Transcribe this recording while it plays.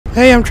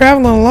Hey, I'm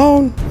traveling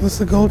alone. This is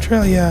the gold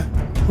trail, yeah.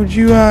 Would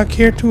you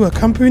care to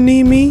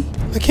accompany me?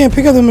 I can't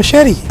pick up the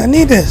machete. I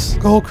need this.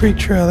 Gold Creek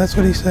Trail, that's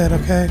what he said,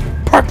 okay?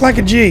 Park like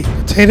a G.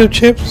 Potato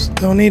chips,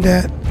 don't need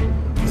that.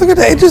 Look at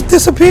that, it just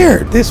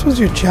disappeared. This was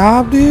your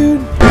job,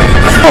 dude?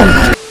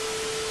 Oh.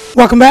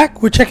 Welcome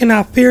back. We're checking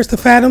out Fears to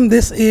Fathom.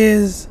 This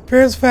is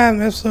Fears to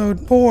Fathom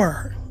episode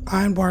 4,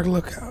 Ironbark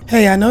Lookout.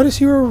 Hey, I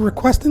noticed you were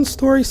requesting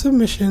story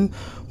submission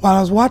while I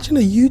was watching a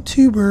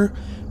YouTuber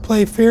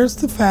play Fears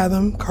to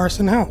Fathom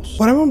Carson House.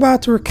 What I'm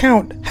about to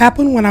recount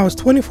happened when I was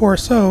 24 or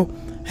so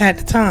at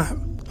the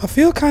time. I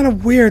feel kind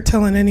of weird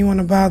telling anyone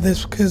about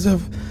this because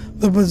of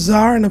the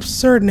bizarre and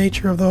absurd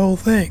nature of the whole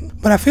thing,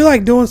 but I feel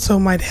like doing so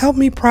might help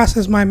me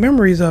process my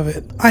memories of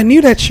it. I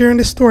knew that sharing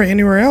this story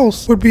anywhere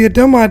else would be a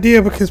dumb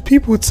idea because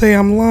people would say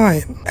I'm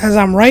lying. As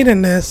I'm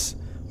writing this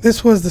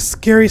was the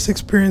scariest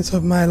experience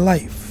of my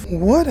life.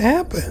 What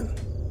happened?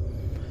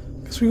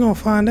 Guess we're gonna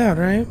find out,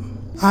 right?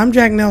 I'm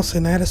Jack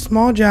Nelson. I had a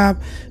small job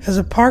as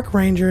a park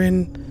ranger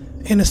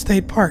in a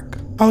state park.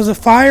 I was a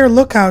fire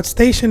lookout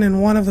stationed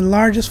in one of the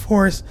largest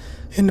forests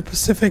in the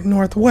Pacific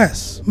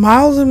Northwest.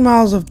 Miles and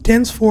miles of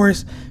dense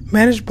forest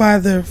managed by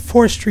the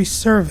Forestry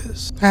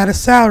Service. I had a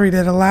salary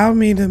that allowed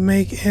me to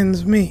make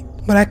ends meet,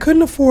 but I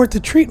couldn't afford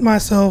to treat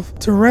myself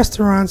to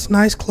restaurants,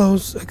 nice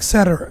clothes,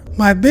 etc.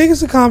 My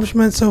biggest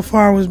accomplishment so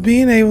far was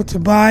being able to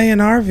buy an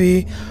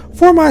RV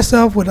for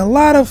myself with a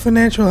lot of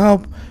financial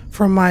help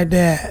from my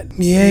dad.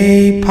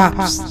 Yay,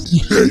 Pops.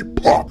 Yay,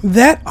 Pop.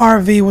 That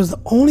RV was the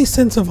only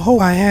sense of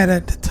hope I had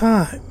at the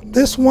time.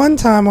 This one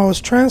time I was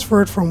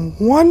transferred from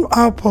one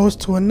outpost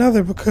to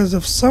another because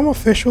of some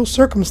official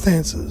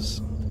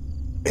circumstances.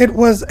 It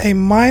was a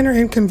minor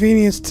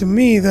inconvenience to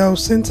me though,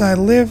 since I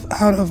live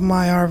out of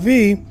my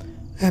RV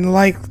and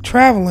like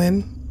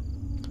traveling.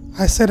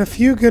 I said a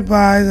few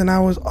goodbyes and I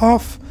was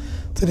off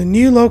to the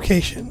new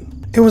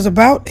location. It was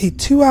about a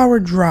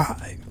 2-hour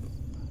drive.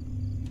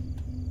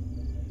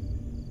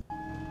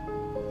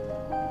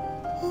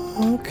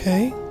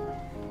 Okay,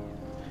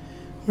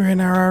 we're in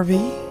our RV.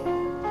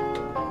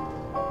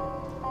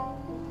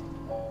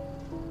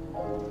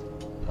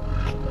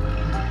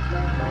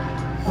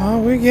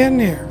 Oh, we're getting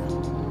there.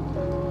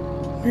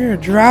 We're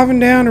driving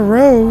down the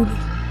road.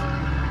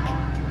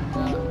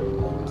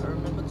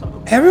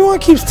 Everyone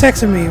keeps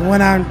texting me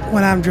when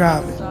I'm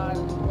driving.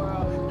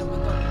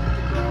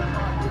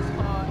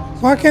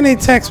 Why can't they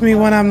text me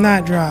when I'm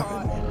not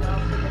driving?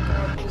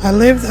 I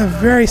lived a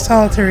very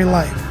solitary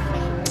life.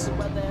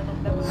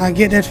 I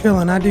get that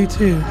feeling. I do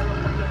too.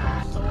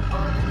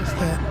 What's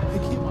that?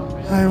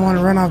 I didn't want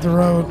to run off the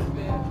road.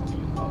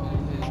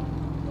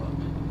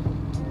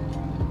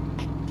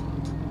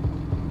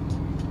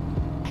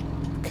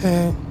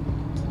 Okay.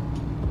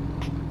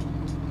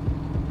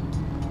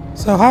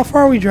 So how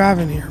far are we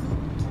driving here?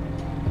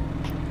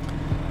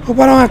 Hope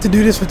I don't have to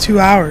do this for 2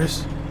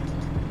 hours.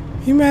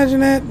 Can you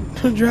imagine that?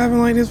 Driving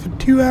like this for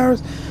 2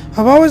 hours?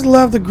 I've always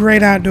loved the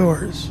great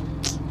outdoors.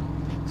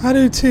 I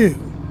do too.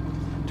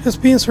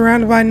 Just being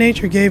surrounded by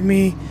nature gave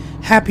me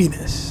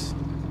happiness.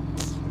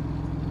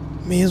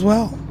 Me as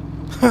well.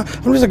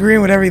 I'm just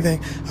agreeing with everything.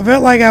 I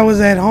felt like I was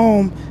at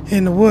home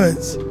in the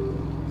woods.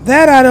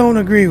 That I don't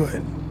agree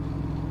with.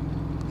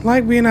 I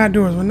like being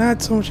outdoors, but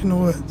not so much in the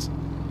woods.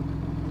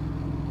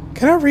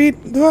 Can I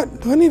read? Do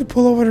I need to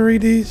pull over to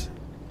read these?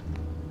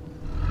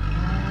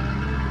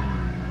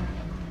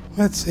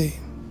 Let's see.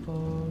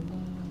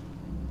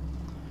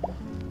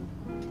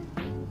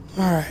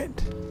 Alright.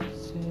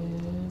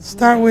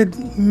 Start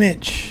with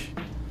Mitch.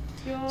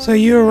 So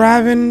you're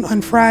arriving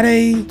on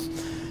Friday.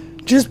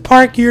 Just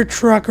park your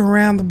truck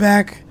around the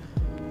back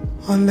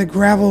on the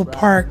gravel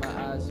park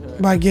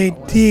by gate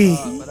D.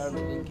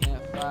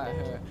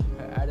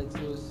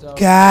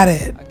 Got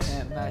it.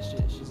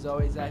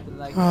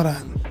 Hold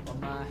on.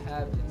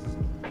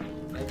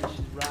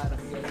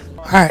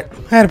 Alright,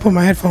 I had to put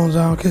my headphones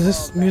on because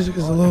this music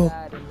is a little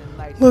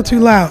too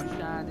loud.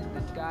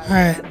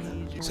 Alright,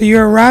 so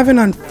you're arriving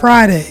on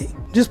Friday.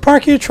 Just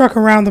park your truck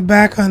around the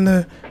back on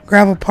the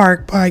gravel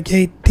park by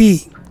gate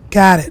D.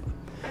 Got it.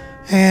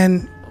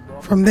 And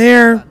from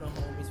there,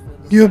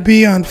 you'll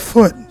be on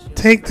foot.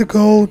 Take the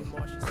Gold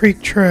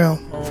Creek Trail.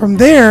 From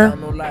there,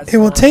 it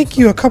will take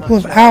you a couple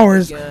of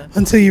hours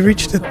until you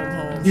reach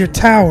your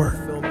tower.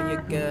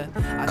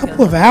 A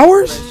couple of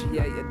hours?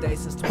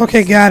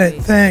 Okay, got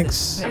it.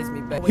 Thanks.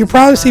 You'll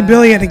probably see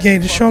Billy at the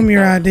gate. Just show him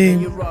your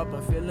ID.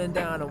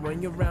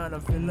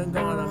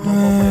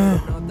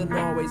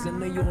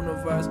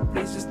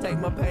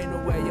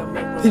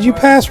 Did you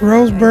pass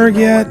Roseburg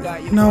yet?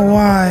 No,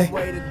 why?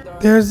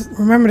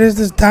 Remember, there's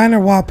this diner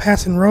while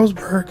passing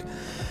Roseburg.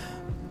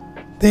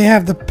 They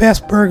have the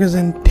best burgers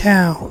in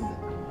town.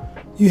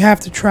 You have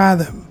to try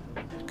them.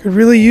 Could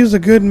really use a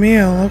good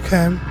meal.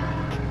 Okay.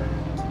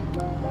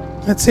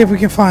 Let's see if we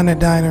can find that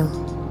diner.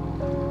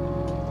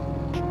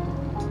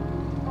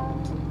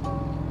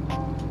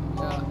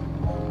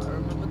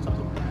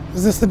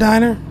 Is this the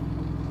diner?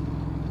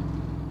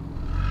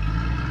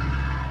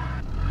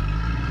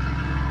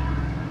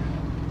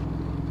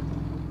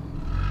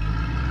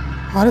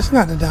 Oh, this is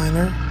not the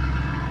diner.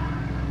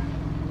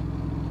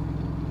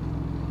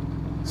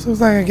 This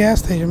looks like a gas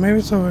station. Maybe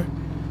it's over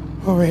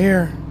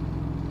here.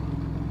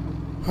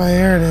 Oh,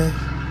 there it is.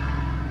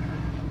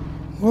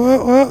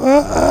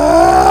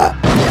 Whoa.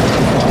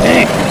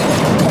 Dang.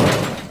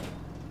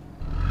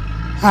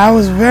 I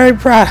was very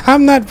proud.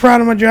 I'm not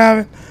proud of my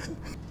driving.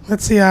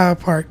 Let's see how I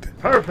parked.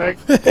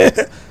 Perfect.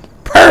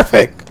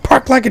 Perfect.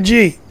 Parked like a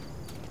G.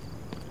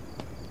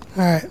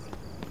 Alright.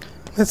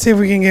 Let's see if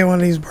we can get one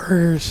of these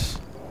burgers.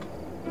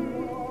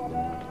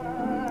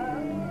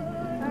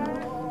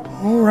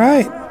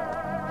 Alright.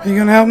 Are you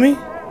going to help me?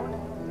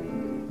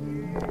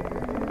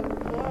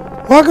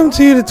 Welcome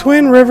to the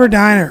Twin River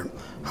Diner.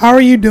 How are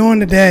you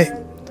doing today?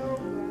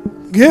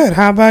 Good.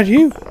 How about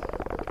you?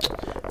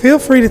 Feel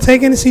free to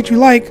take any seat you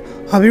like.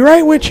 I'll be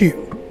right with you.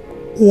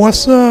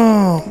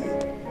 Awesome.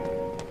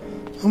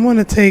 I'm going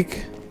to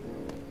take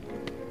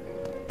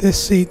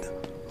this seat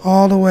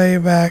all the way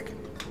back.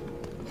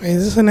 Wait,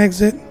 is this an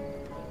exit?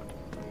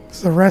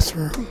 It's the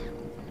restroom.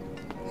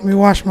 Let me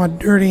wash my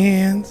dirty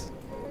hands.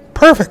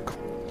 Perfect.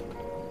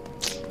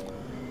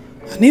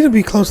 I need to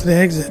be close to the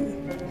exit,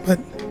 but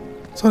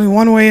it's only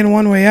one way in,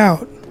 one way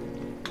out.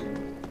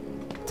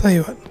 Tell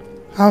you what,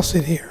 I'll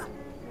sit here.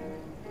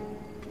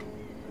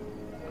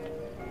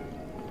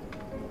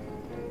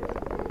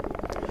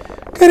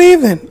 Good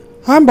evening.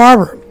 I'm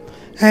Barbara.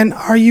 And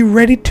are you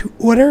ready to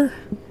order?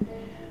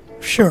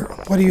 Sure.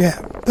 What do you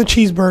have? The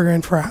cheeseburger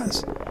and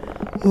fries.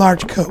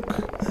 Large Coke.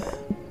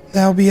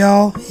 That'll be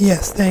all?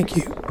 Yes, thank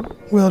you.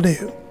 Will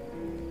do.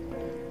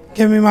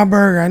 Give me my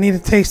burger. I need to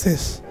taste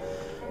this.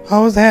 I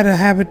always had a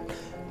habit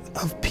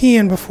of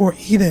peeing before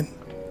eating.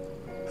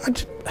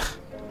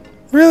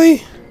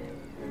 Really?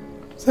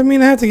 Does that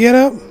mean I have to get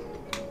up?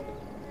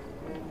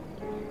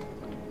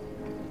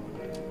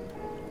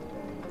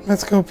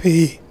 Let's go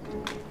pee.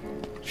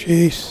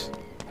 Jeez.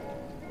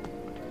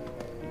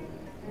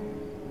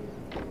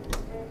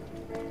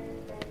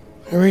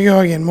 Here we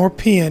go again. More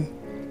peeing.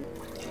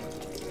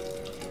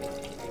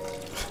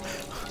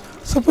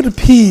 What's up with the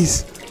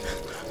peas?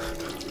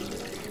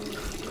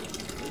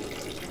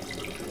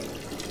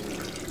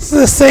 This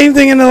is the same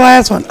thing in the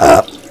last one.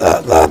 Up.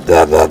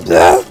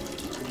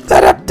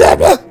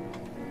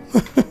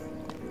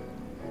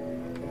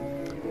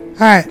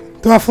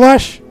 Alright. Do I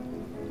flush?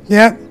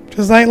 Yep.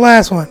 Just like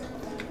last one.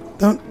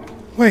 Don't.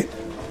 Wait.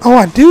 Oh,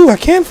 I do. I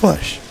can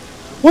flush.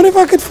 What if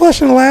I could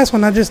flush in the last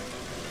one? I just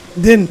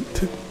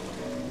didn't.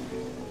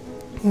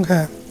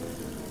 Okay.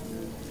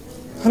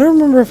 I don't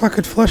remember if I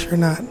could flush or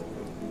not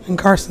in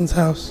Carson's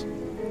house.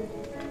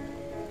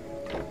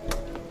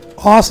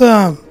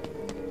 Awesome.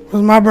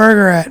 Where's my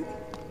burger at?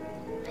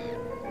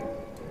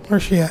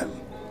 Where's she at?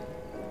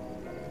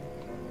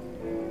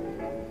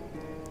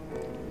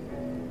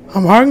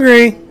 I'm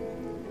hungry.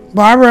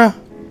 Barbara.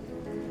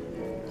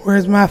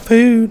 Where's my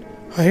food?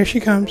 Oh, here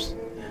she comes.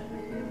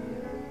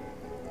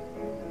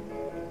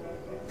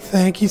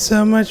 Thank you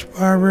so much,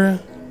 Barbara.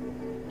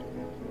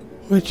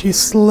 With your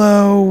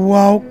slow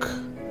walk.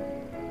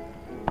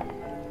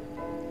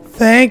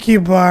 Thank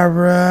you,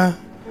 Barbara.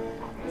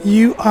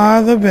 You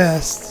are the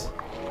best.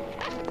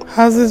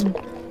 How's this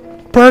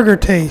burger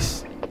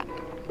taste?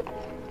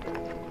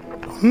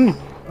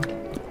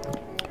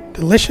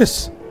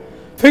 Delicious.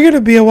 Figured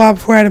it'd be a while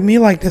before I had a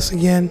meal like this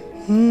again.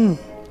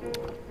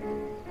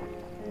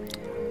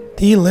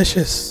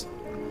 Delicious.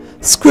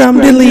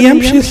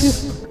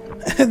 Scrumdiddlyumptious.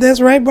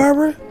 That's right,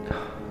 Barbara.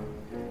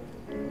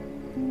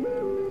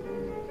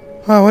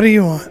 Oh, what do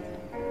you want?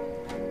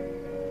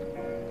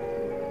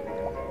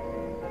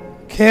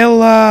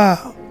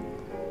 Kayla.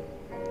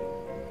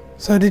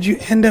 So did you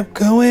end up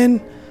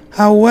going?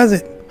 How was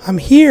it? I'm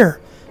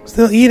here.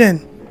 Still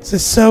eating. This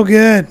is so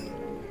good.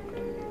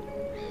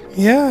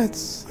 Yeah,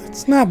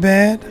 it's not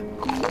bad.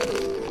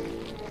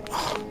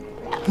 Oh,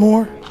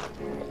 more.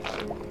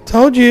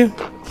 Told you.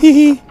 Hee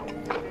hee.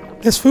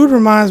 This food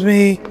reminds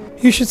me,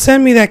 you should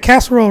send me that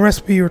casserole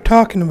recipe you were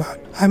talking about.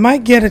 I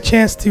might get a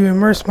chance to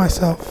immerse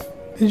myself.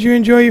 Did you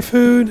enjoy your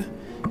food?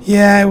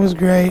 Yeah, it was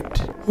great.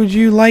 Would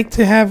you like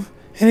to have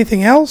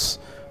anything else?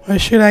 Or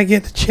should I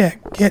get the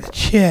check? Get a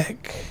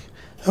check.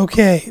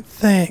 Okay,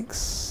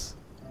 thanks.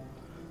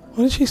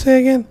 What did she say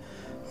again?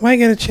 Might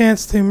get a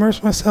chance to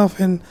immerse myself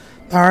in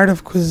the art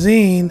of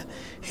cuisine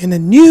in a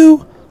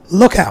new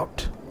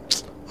lookout.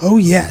 Oh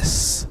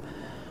yes.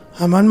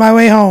 I'm on my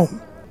way home.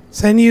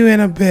 Send you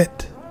in a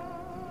bit.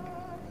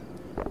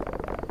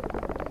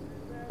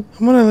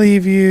 I'm gonna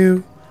leave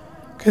you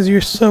because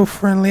you're so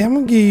friendly. I'm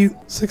gonna give you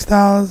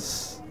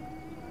 $6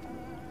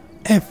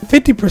 and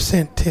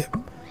 50% tip.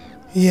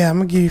 Yeah, I'm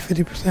gonna give you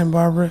 50%,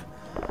 Barbara,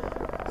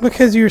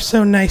 because you're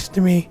so nice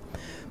to me.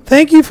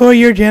 Thank you for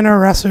your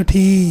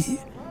generosity.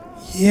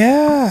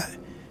 Yeah,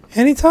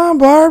 anytime,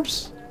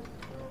 Barbs.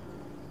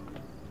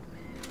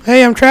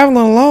 Hey, I'm traveling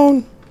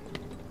alone.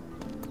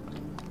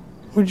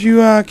 Would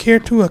you care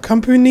to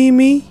accompany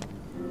me?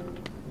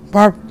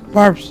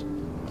 Barbs,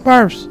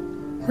 where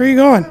are you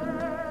going?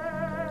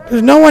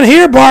 There's no one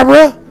here,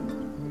 Barbara.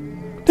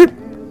 Dude,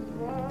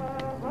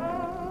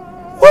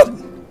 what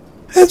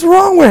is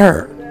wrong with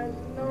her?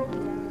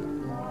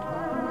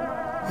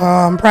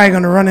 I'm probably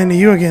going to run into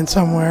you again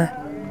somewhere.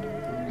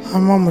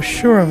 I'm almost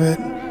sure of it.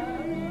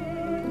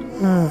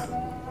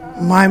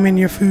 Miming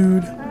your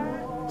food.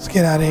 Let's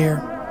get out of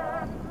here.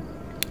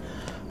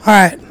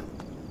 Alright.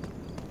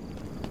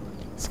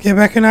 Let's get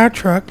back in our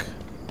truck.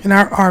 In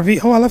our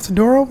RV. Oh, I left the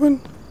door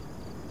open?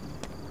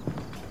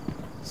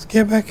 Let's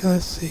get back.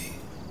 Let's see.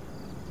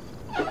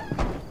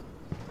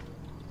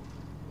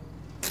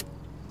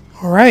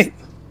 Alright.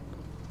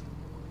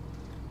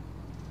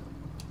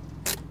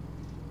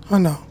 Oh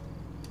no.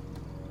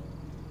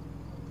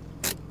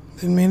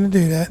 Didn't mean to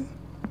do that.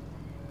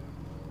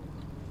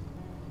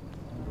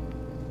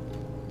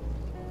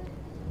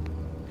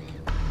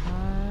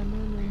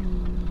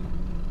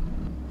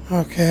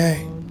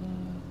 Okay.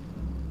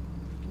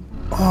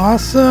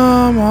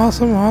 Awesome,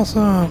 awesome,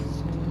 awesome.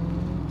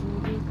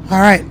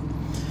 Alright.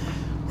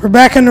 We're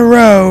back on the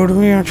road.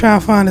 We're gonna try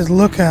and find this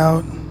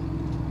lookout.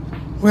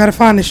 We gotta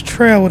find this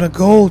trail with a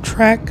gold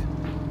track.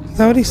 Is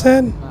that what he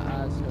said?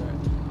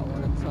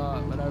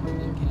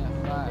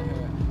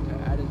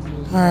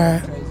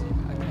 Alright.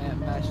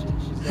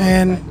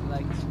 And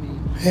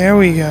there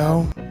we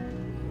go.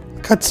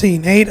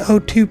 Cutscene,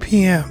 8:02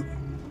 p.m.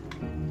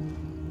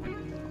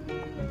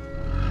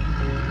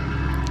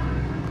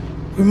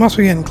 We must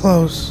be getting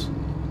close.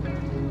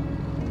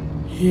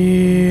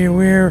 Yeah,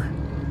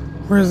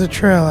 where's the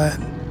trail at?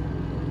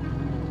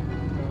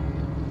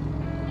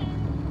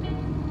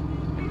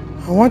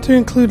 I want to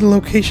include the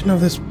location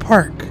of this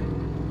park.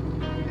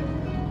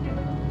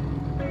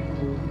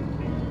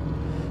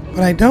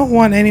 But I don't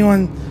want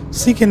anyone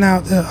seeking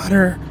out the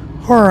utter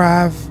horror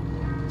I've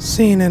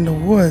seen in the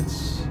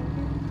woods.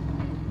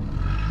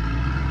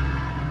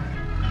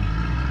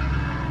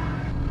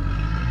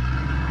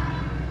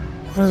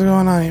 What is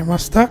going on here? Am I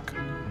stuck?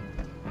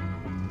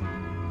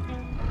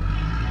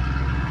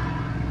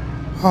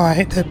 Oh, I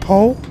hit that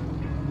pole.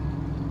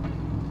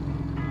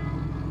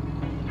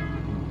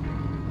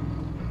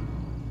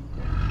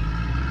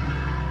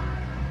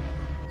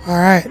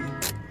 Alright.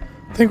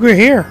 I think we're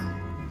here.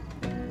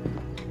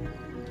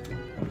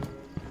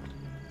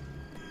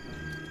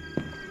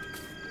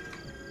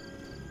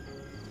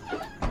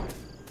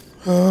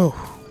 Oh.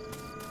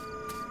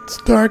 It's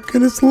dark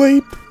and it's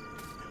late.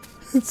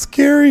 It's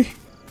scary.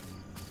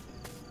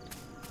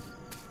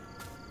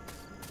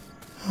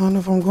 I don't know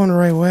if I'm going the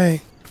right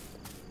way.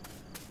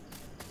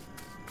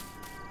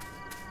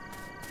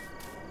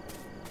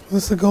 Is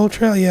this the Gold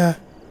Trail? Yeah.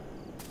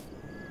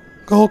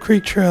 Gold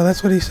Creek Trail.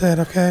 That's what he said,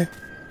 okay?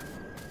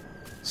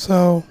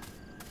 So.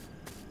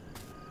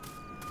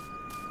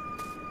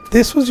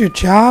 This was your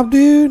job,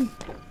 dude?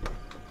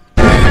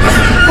 Oh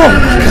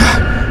my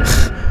god.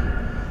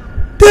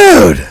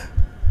 Dude!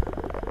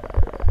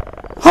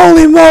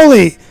 Holy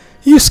moly!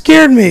 You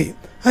scared me.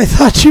 I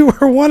thought you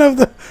were one of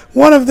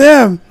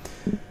them.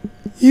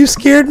 You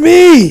scared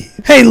me.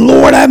 Hey,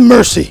 Lord, have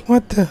mercy.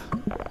 What the?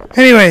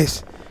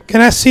 Anyways,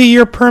 can I see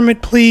your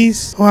permit,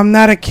 please? Oh, I'm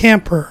not a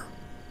camper.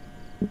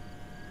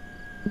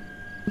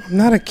 I'm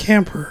not a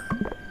camper.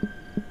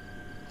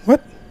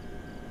 What?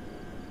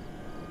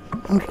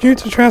 I'm due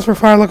to transfer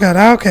fire lookout.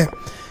 Okay.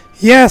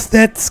 Yes,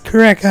 that's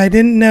correct. I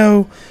didn't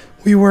know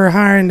we were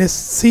hiring this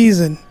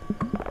season.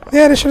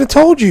 Yeah, I should have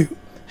told you.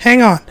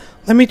 Hang on.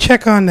 Let me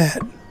check on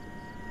that.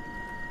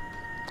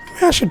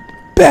 I should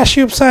bash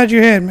you upside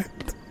your head, man.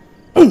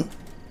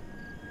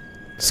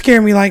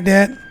 Scare me like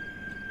that.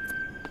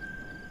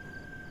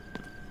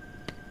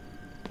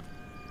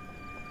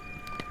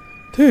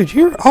 Dude,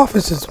 your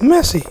office is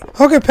messy.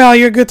 Okay, pal,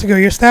 you're good to go.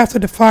 You're staffed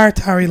at the fire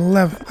tower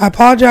 11. I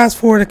apologize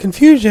for the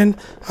confusion.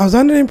 I was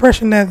under the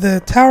impression that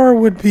the tower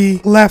would be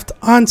left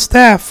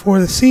unstaffed for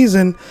the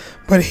season,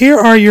 but here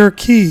are your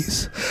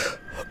keys.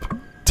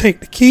 Take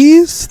the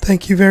keys.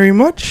 Thank you very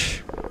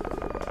much.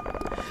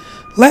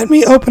 Let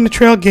me open the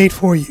trail gate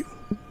for you.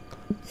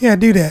 Yeah,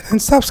 do that. And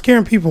stop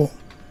scaring people.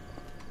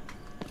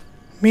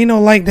 Me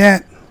no like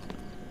that.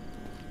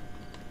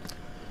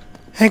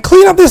 And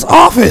clean up this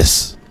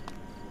office.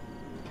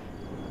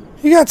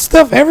 You got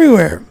stuff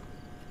everywhere.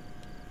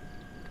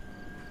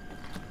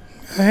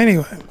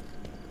 Anyway.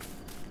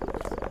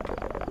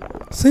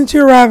 Since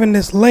you're arriving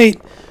this late,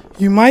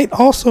 you might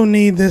also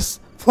need this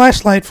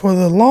flashlight for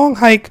the long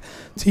hike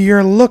to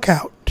your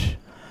lookout.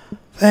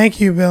 Thank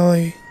you,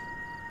 Billy.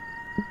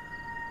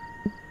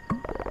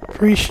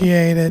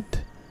 Appreciate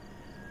it.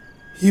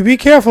 You be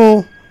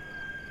careful.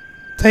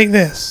 Take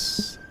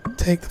this.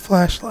 Take the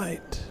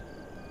flashlight.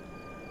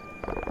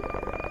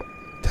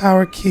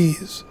 Tower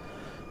keys.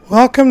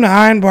 Welcome to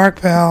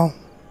Ironbark, pal.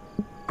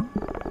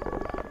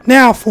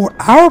 Now, for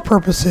our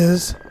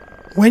purposes,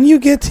 when you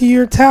get to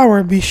your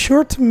tower, be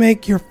sure to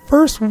make your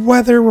first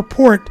weather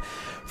report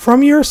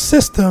from your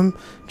system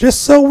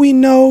just so we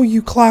know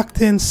you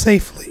clocked in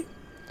safely.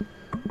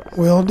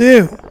 Will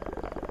do.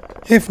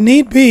 If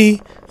need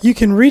be, you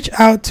can reach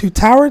out to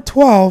Tower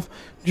 12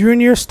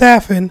 during your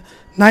staffing.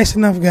 Nice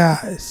enough,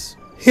 guys.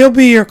 He'll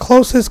be your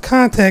closest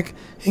contact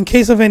in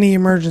case of any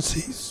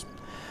emergencies.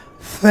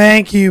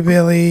 Thank you,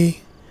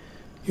 Billy.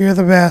 You're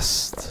the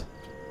best.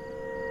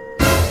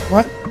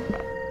 What?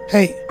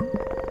 Hey,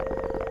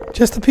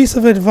 just a piece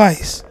of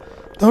advice.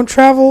 Don't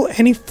travel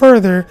any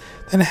further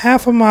than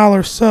half a mile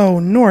or so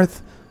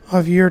north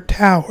of your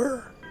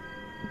tower.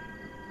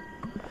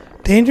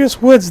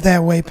 Dangerous woods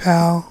that way,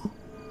 pal.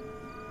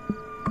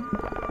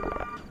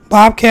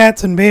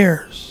 Bobcats and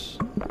bears.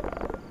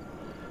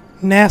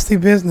 Nasty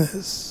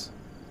business.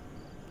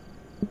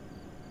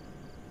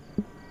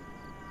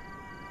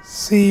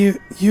 See,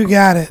 you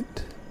got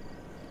it.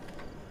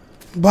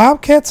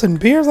 Bobcats and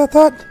bears, I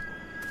thought?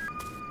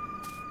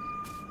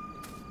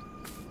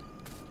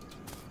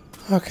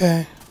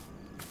 Okay.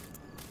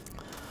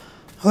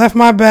 I left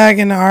my bag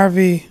in the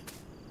RV.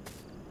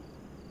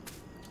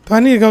 Do I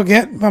need to go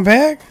get my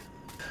bag?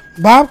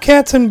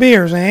 Bobcats and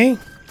bears, eh?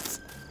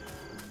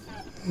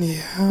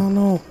 Yeah, I don't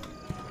know.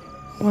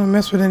 I don't want to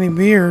mess with any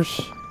bears.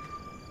 I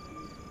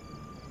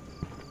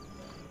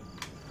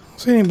don't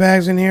see any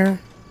bags in here.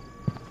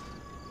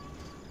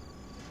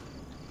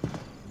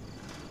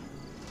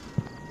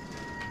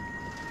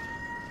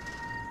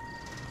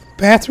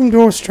 Bathroom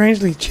door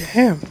strangely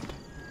jammed.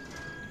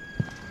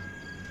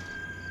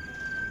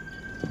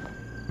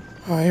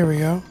 Oh, here we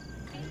go.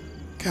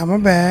 Got my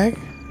bag.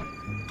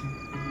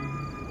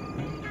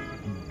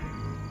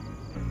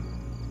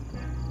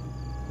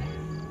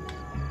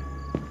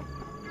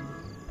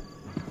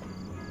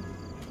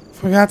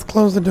 Forgot to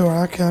close the door.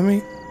 Okay, let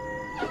me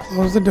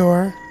close the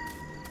door.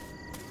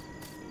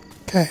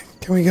 Okay,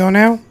 can we go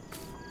now?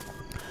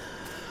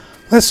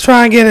 Let's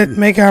try and get it,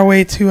 make our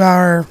way to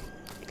our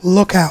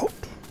lookout.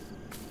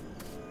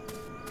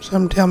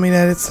 Some tell me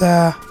that it's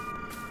a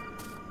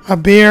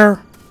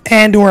bear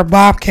and or a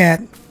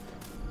bobcat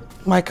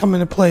might come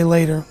into play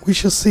later. We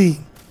shall see.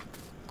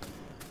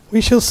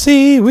 We shall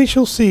see. We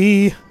shall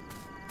see.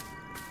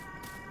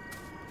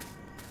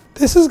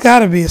 This has got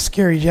to be a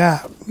scary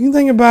job. You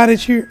think about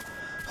it, you're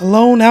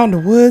alone out in the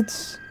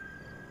woods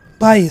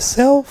by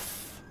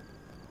yourself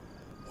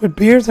with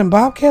bears and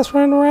bobcats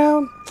running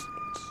around.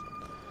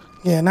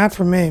 Yeah, not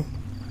for me.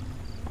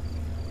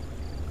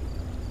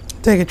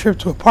 Take a trip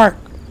to a park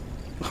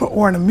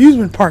or an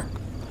amusement park.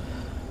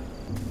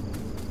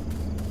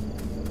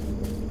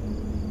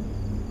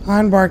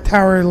 Ironbark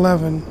Tower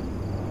 11.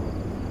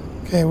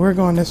 Okay, we're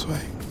going this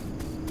way.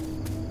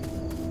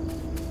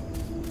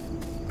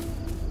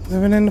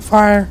 Living in the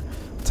fire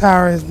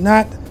tower is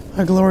not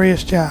a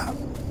glorious job.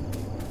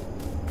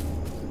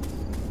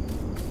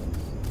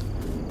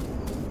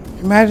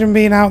 Imagine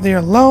being out there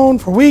alone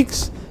for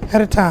weeks at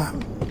a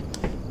time.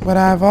 But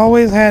I've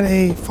always had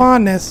a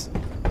fondness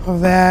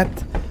of that.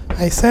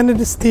 I ascended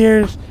the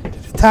stairs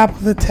to the top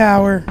of the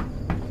tower.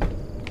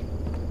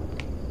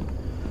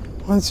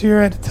 Once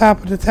you're at the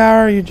top of the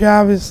tower, your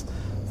job is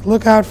to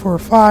look out for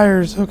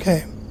fires.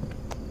 Okay.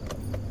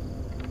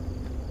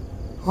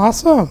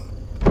 Awesome.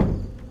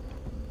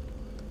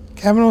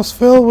 Cabin was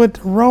filled with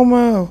the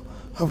aroma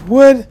of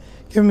wood,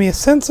 giving me a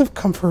sense of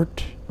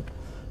comfort.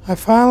 I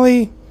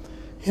finally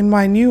in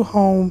my new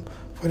home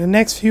for the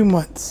next few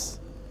months.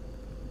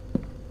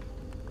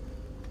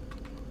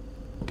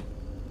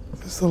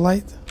 Is this the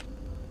light?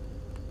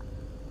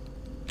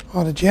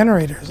 Oh, the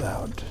generator's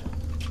out.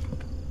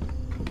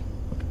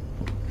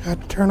 Got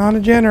to turn on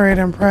the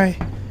generator and pray.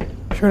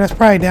 Sure, that's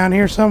probably down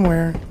here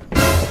somewhere.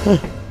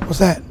 What's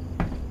that?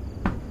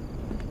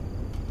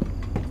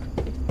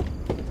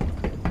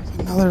 It's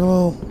another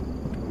little...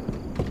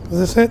 Is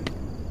this it?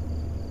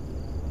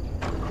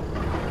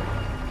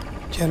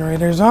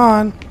 Generator's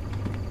on.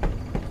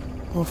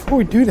 Well, before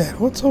we do that,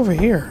 what's over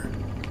here?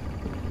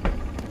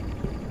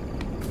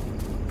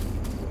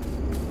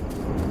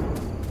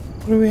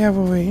 What do we have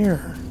over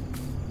here?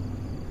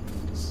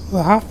 This is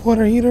the hot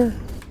water heater.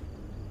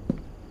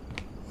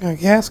 Got a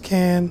gas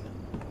can.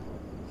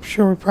 I'm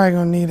sure we're probably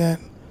gonna need that.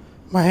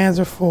 My hands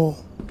are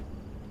full.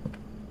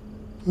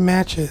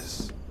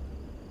 Matches.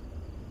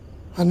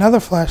 Another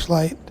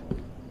flashlight.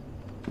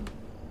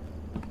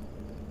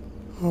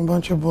 A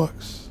bunch of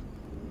books.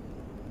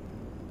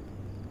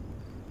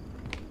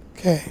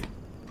 Okay.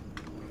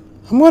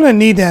 I'm gonna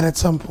need that at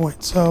some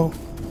point, so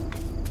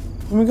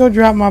let me go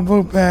drop my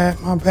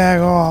bag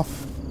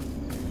off,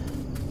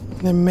 and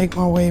then make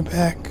my way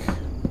back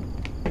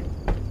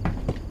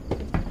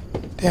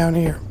down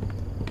here.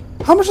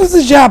 How much does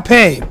this job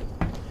pay?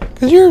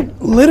 Because you're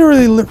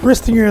literally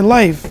risking your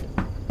life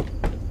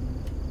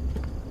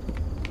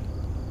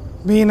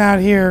being out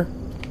here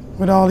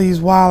with all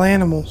these wild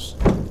animals.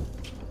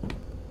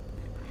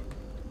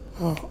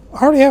 Oh,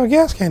 I already have a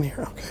gas can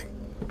here. Okay,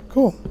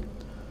 cool.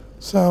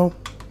 So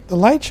the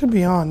light should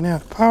be on now.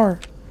 The power.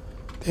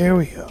 There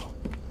we go.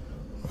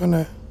 I'm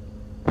gonna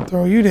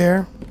throw you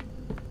there.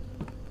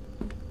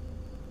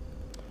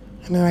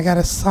 And then I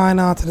gotta sign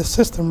on to the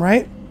system,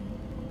 right?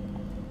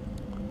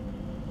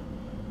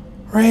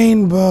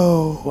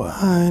 Rainbow.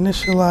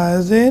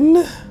 Initialize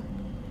in.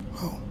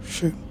 Oh,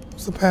 shoot.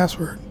 What's the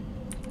password?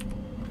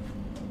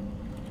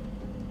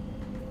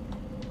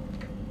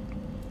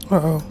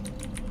 Uh-oh.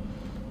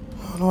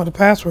 I don't know what the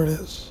password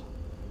is.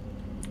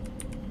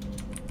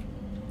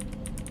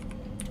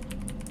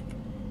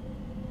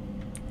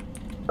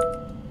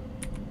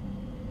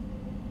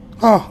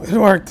 Oh, it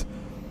worked.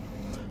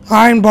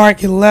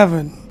 Ironbark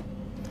 11.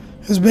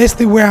 It's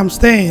basically where I'm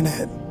staying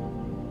at.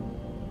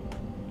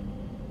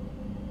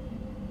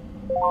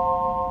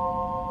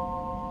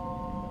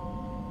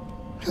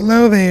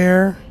 Hello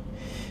there.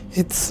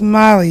 It's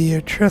Smiley, your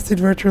trusted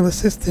virtual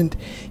assistant,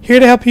 here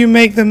to help you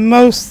make the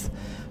most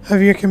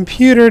of your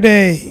computer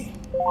day.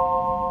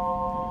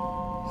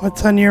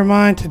 What's on your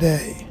mind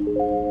today?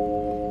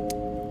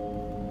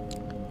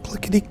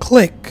 Clickety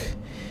click.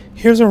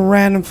 Here's a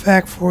random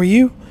fact for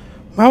you.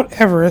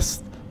 Mount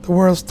Everest, the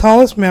world's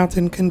tallest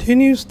mountain,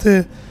 continues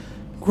to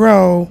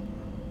grow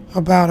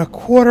about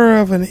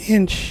 1/4 of an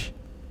inch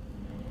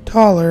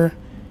taller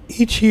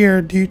each year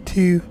due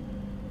to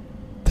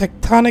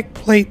tectonic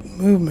plate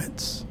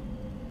movements.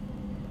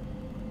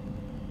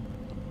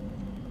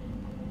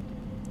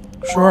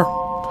 Sure.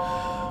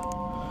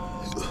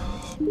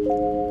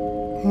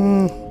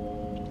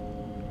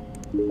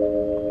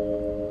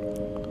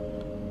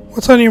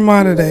 What's on your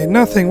mind today?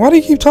 Nothing. Why do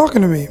you keep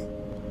talking to me?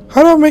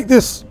 How do I make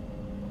this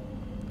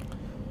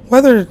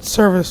weather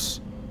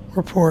service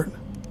report?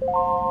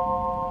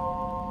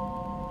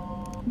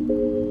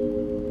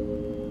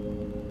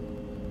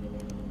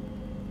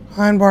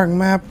 Ironbark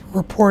map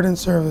report and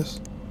service.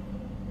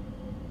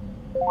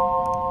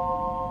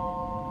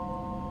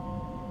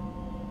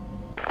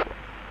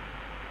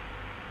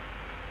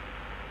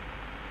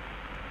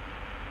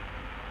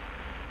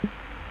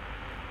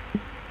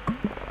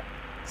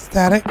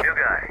 Static. New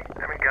guy.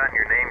 Haven't gotten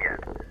your name yet.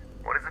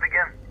 What is it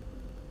again?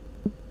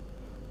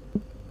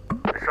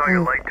 I saw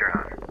your light turn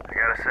on. I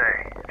gotta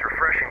say, it's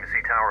refreshing to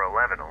see Tower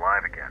 11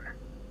 alive again.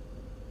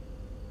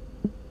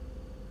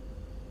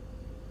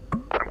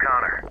 I'm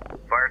Connor.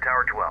 Fire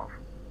Tower 12.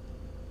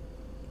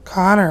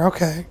 Connor,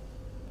 okay.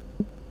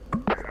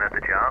 Isn't that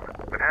the job?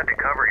 We've had to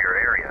cover your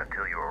area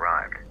until you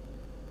arrived.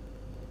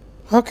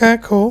 Okay,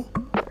 cool.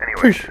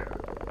 Anyways,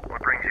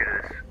 what brings you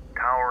to this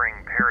towering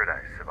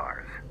paradise of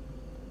ours?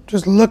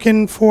 Just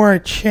looking for a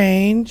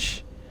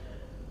change.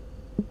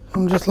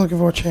 I'm just looking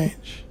for a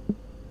change.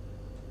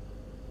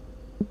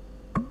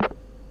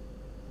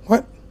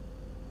 What?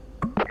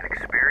 An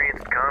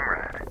experienced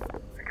comrade.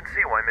 I can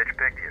see why Mitch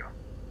picked you.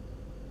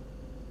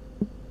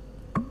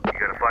 You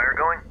got a fire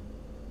going?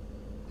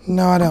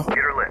 No, I don't. Get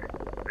her lit.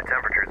 The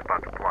temperature's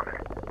about to plummet.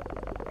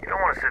 You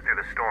don't want to sit through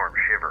the storm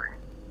shivering.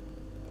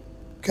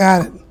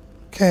 Got it.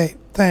 Okay,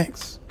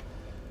 thanks.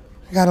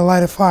 I gotta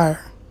light a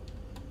fire.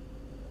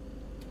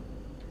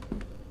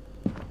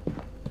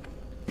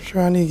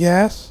 Sure I need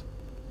gas.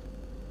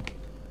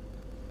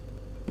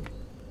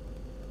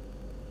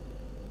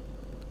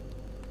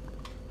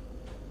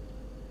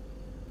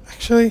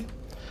 Actually,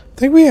 I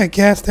think we had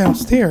gas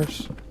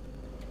downstairs.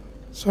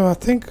 So I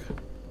think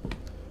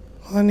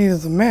all I need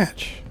is a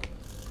match.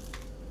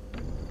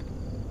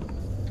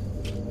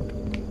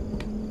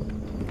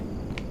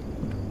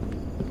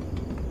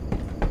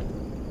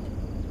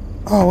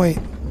 Oh wait.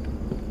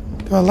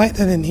 Do I light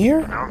that in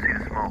here? I don't see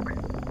the smoke.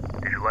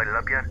 Did you light it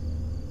up yet?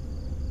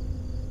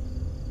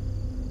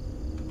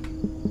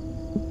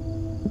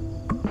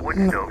 Wood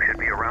stove should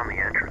be around the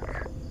entrance.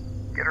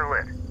 Get her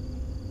lit.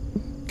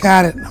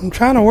 Got it. I'm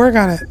trying to work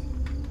on it.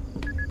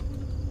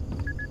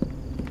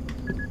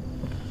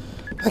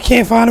 I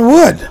can't find the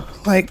wood.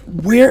 Like,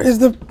 where is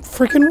the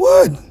freaking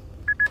wood?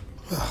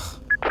 Ugh.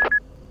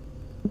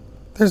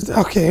 There's...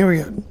 Okay, here we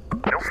go.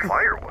 No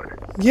firewood?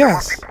 Yes. There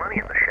must be plenty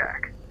in the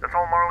shack. That's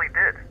all Marley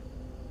did.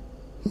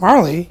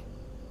 Marley?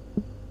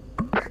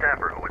 The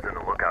staffer who was in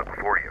the lookout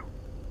before you.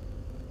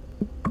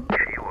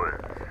 She was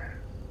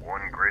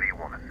one gritty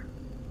woman.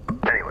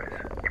 Anyways,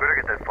 you better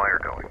get that fire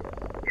going.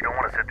 You don't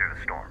want to sit through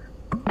the storm.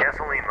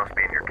 Gasoline must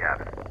be in your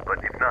cabin,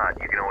 but if not,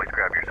 you can always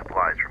grab your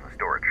supplies from the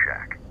storage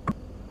shack.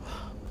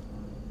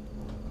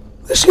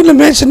 I shouldn't have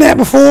mentioned that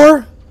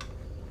before.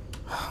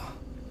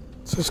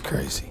 This is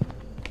crazy.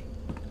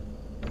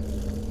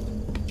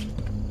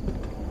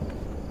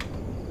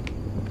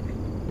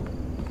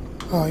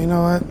 Oh, you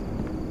know what?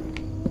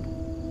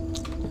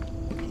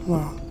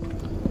 Well,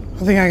 I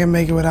think I can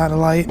make it without a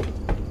light.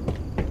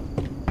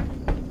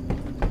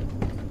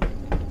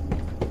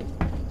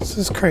 This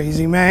is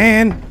crazy,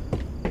 man.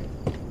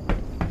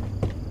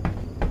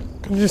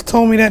 Could have just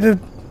told me that the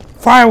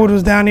firewood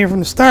was down here from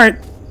the start.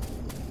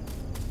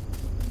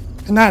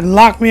 And not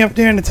lock me up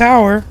there in the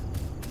tower.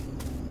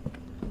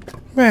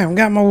 Bam,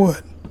 got my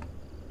wood.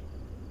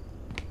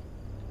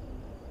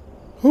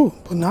 Ooh,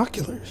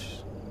 binoculars.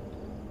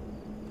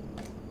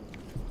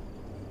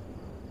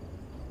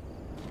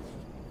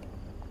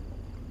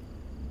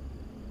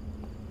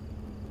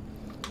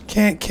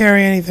 Can't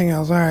carry anything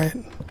else. Alright.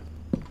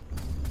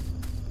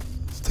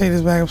 Let's take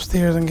this back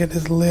upstairs and get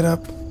this lit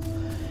up.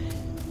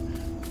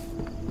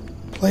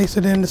 Place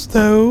it in the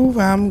stove.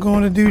 I'm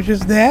going to do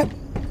just that.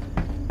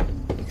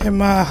 In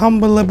my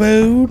humble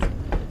abode,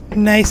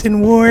 nice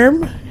and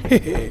warm.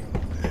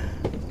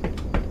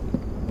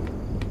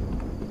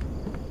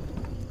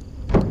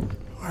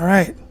 All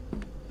right.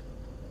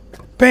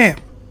 Bam.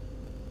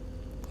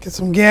 Get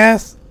some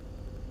gas.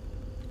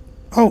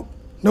 Oh,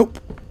 nope.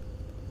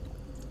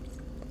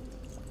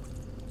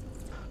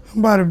 I'm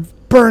about to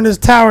burn this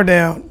tower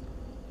down.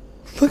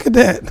 Look at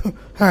that. All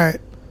right.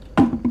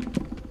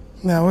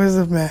 Now, where's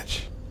the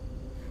match?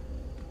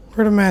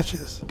 Where are the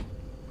matches?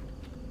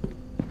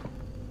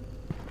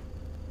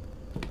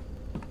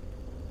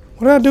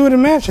 What did I do with the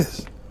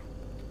matches?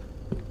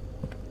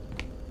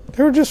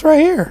 They were just right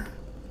here.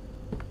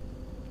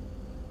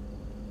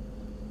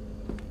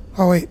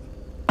 Oh, wait.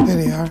 There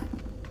they are.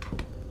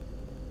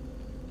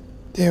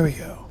 There we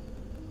go.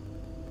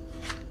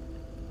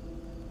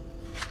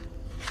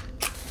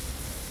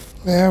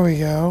 There we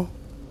go.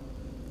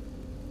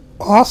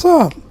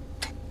 Awesome.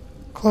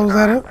 Close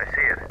that up. I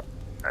see it.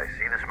 I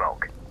see the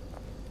smoke.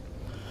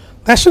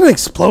 That should have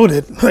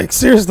exploded. Like,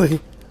 seriously.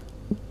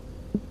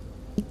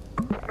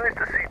 Nice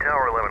to see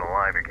Tower 11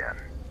 alive again.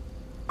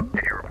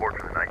 Did you report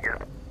for the night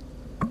yet?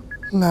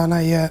 No,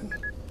 not yet.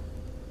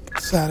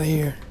 It's out of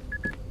here.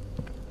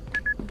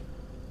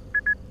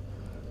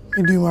 Let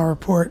me do my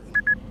report.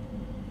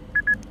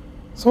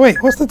 So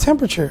wait, what's the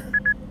temperature?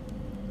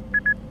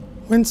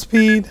 Wind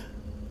speed.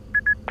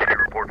 Did you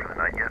report for the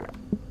night yet?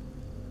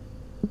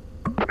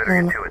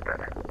 Better get to it then.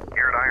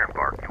 Here at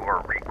Ironbark, you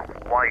are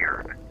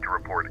required to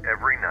report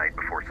every night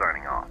before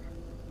signing off.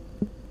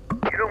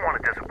 You don't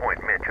want to disappoint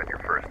Mitch on your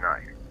first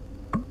night.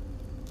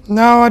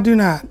 No, I do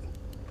not.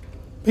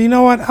 But you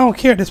know what? I don't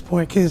care at this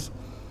point because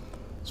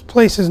this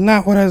place is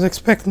not what I was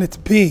expecting it to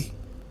be.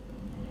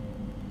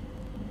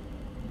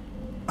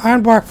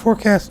 Ironbark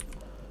forecast.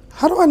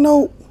 How do I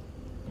know?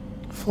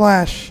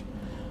 Flash.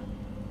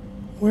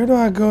 Where do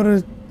I go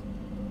to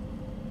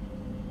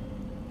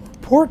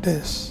report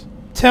this?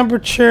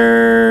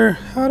 Temperature.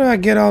 How do I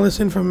get all this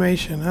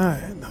information?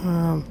 Alright.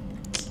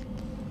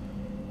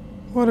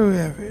 What do we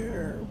have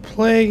here?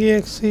 Plague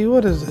EXE.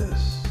 What is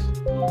this?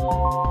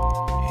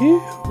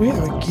 Ew, we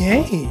have a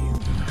game.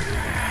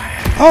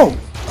 Oh.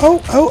 Oh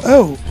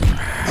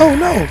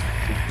no.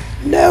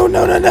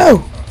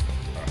 No.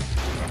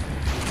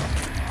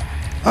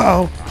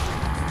 Uh-oh.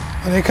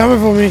 Are they coming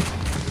for me?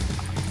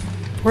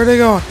 Where are they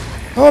going?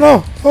 Oh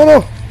no.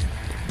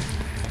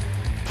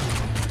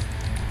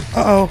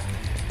 Uh-oh.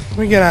 Let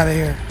me get out of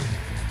here.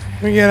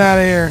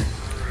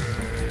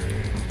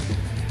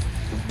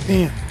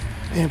 Bam.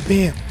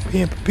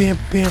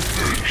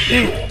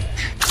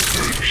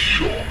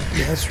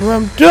 That's what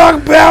I'm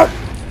talking about.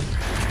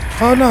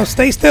 Oh no,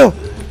 stay still.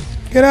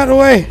 Get out of the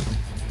way.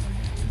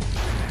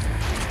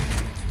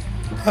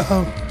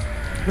 Uh-oh.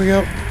 Here we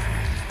go.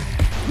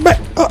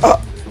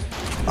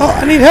 Oh,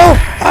 I need help.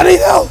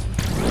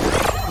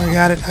 I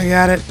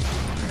got it.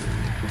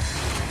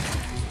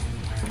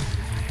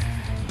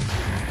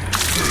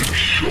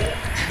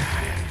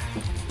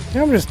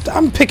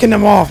 I'm picking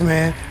them off,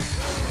 man.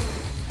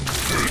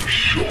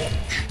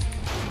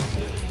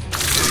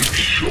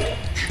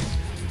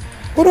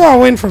 What do I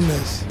win from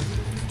this?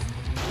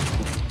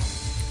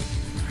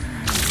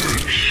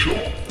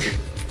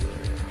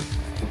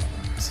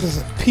 This is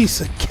a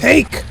piece of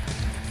cake.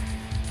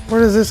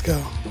 Where does this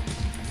go?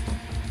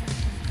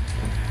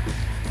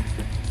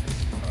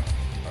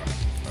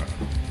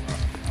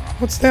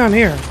 What's down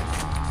here?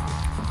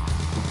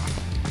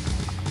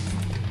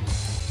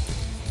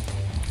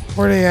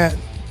 Where are they at?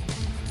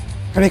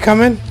 Are they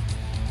coming?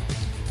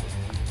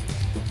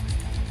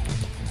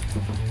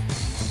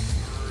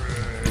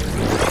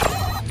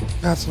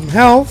 Got some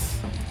health.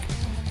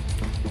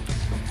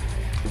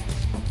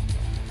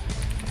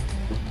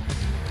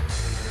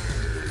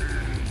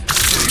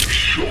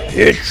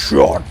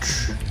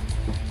 Headshot.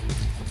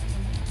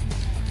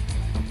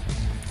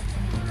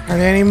 Are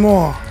there any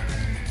more?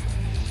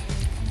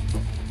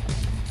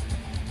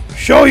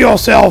 Show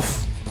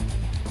yourself,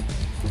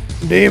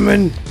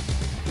 demon.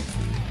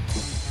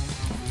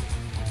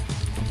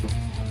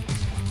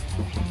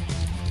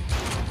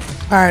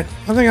 Alright,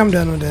 I think I'm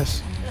done with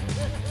this.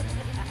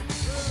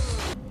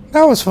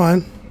 That was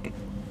fun.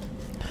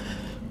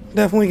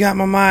 Definitely got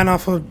my mind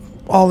off of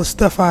all the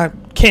stuff I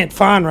can't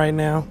find right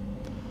now.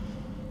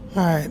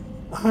 Alright,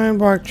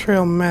 Ironbark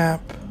Trail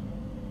map.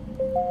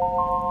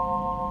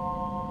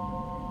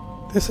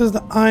 This is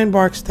the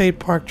Ironbark State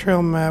Park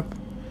trail map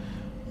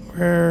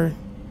where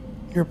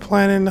you're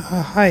planning a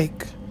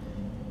hike.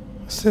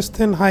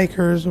 Assistant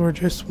hikers or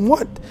just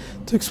want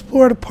to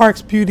explore the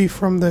park's beauty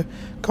from the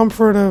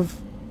comfort of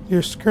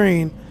your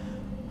screen.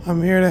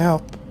 I'm here to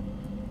help.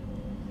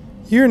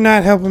 You're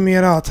not helping me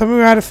at all. Tell me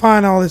how to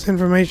find all this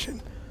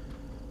information.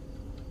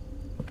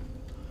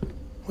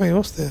 Wait,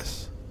 what's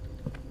this?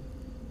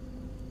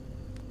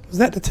 Is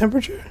that the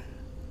temperature?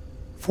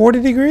 40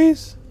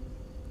 degrees?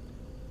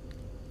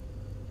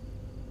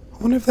 I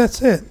wonder if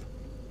that's it.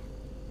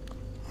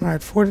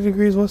 Alright, 40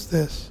 degrees, what's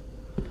this?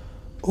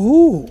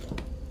 Ooh.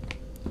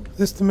 Is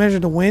this to measure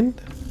the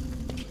wind?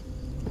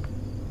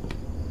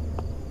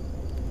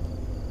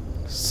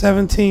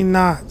 17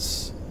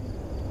 knots.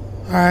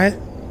 Alright.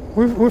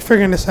 We're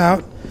figuring this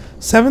out.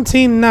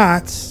 17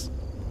 knots.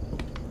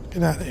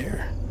 Get out of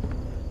here.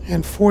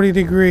 And 40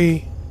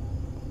 degree.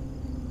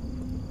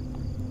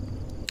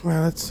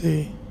 Well, let's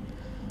see.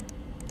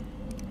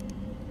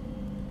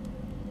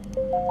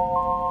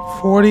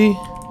 40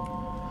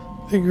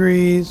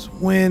 degrees,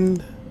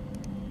 wind.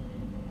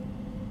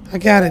 I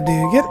got it,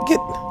 dude. Get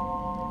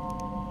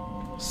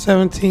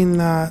 17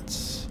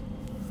 knots.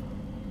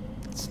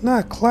 It's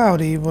not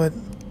cloudy, but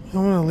I'm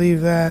gonna leave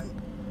that.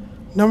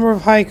 Number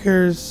of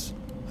hikers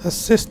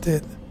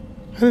assisted.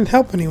 I didn't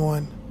help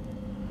anyone.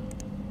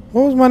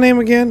 What was my name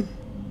again?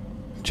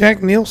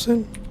 Jack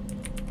Nielsen?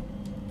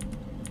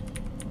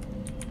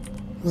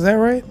 Was that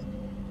right?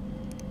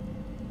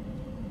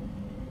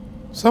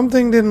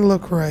 Something didn't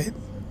look right.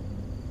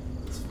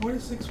 It's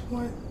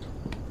 46.462.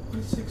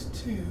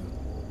 Is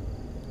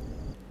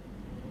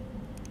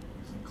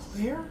it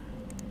clear?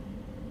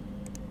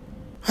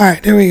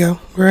 Alright, there we go.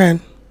 We're in.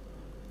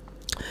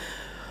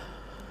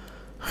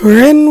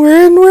 We're in.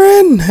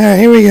 Alright,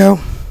 here we go.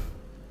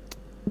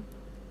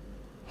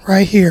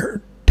 Right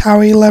here.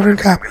 Tower 11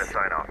 copy. I'm going to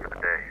sign off for the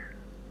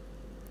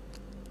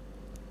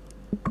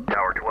day.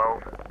 Tower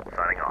 12,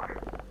 signing off.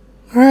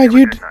 Alright,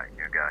 Good night,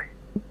 new guy.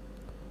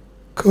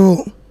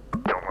 Cool.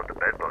 Don't let the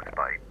bedbugs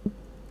bite.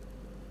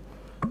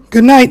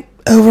 Good night.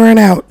 Over and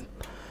out.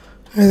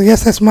 I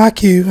guess that's my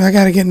cue. I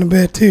gotta get into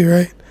bed too,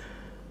 right?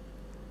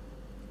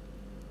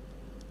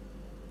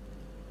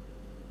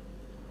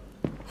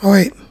 Oh,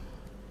 wait.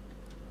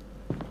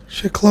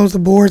 Should close the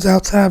boards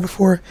outside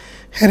before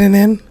heading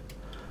in.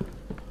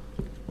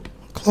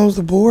 Close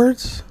the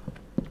boards.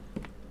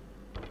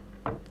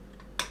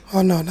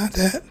 Oh, no, not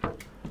that.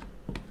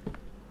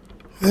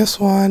 This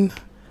one.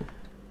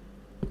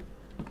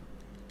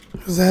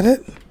 Is that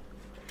it?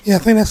 Yeah, I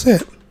think that's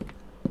it.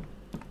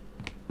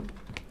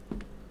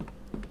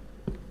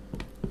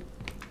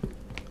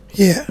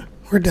 Yeah,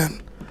 we're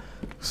done.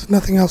 There's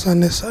nothing else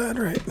on this side,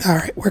 right?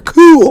 Alright, we're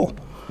cool.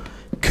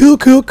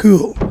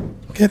 Cool.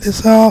 Get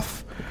this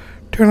off.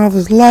 Turn off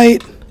this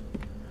light.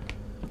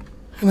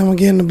 And I'm gonna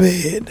get into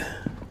bed.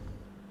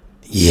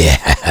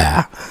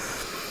 Yeah.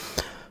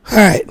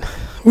 Alright,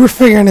 we're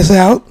figuring this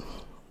out.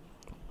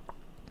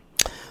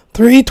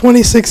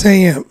 3:26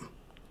 a.m.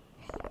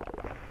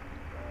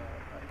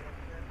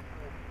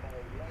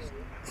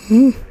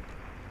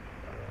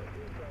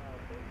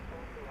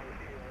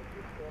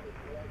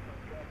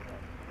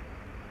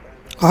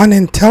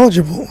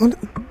 Unintelligible.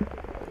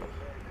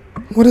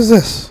 What is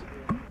this?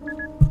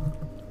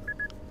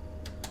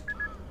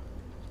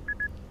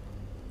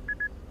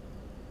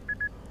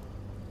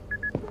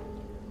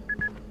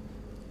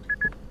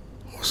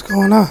 What's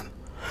going on?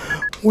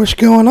 What's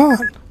going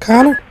on?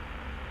 Connor?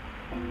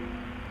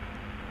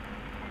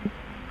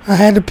 I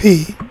had to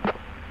pee.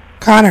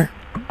 Connor,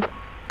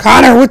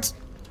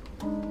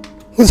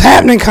 what's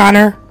happening,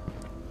 Connor?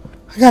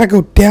 I gotta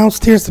go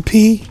downstairs to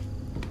pee.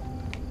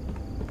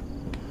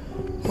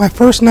 My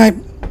first night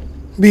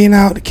being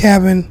out the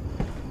cabin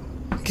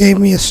gave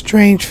me a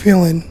strange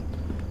feeling.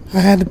 I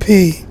had to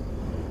pee.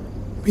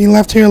 Being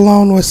left here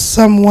alone was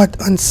somewhat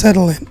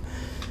unsettling.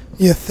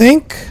 You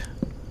think?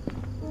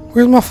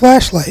 Where's my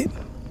flashlight?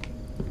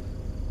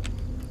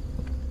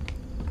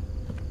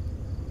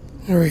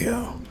 There we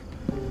go.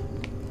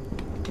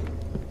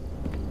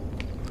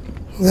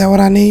 Is that what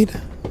I need?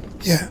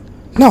 Yeah.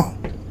 No.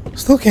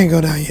 Still can't go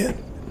down yet.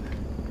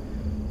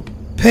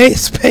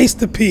 Space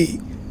to pee.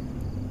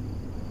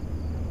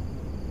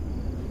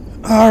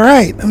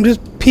 Alright. I'm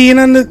just peeing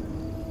on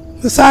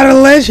the side of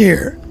the ledge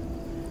here.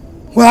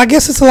 Well, I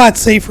guess it's a lot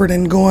safer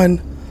than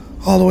going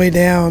all the way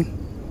down.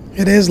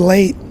 It is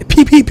late.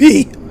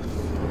 Pee.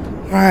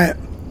 Alright.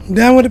 I'm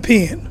done with the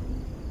peeing.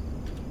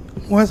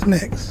 What's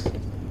next?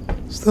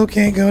 Still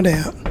can't go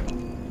down.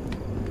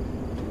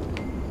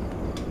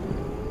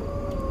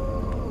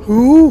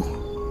 Ooh,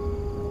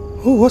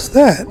 what's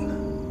that?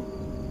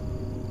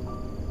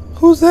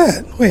 Who's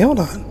that? Wait, hold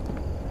on.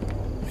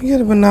 Let me get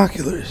the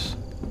binoculars.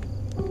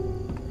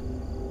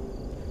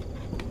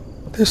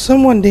 There's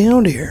someone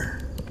down there.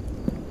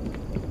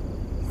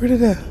 Where did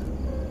that?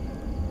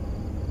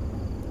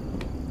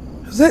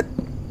 Is that?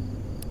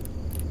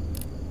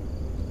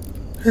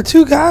 There are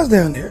two guys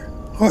down there.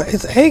 Oh,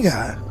 it's a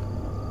guy.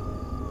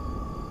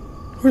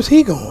 Where's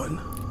he going?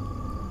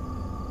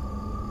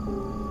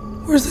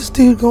 Where's this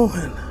dude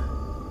going?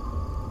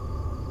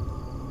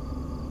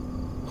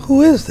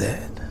 Who is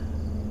that?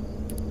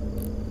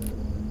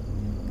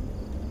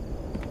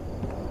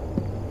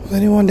 Is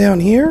anyone down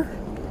here?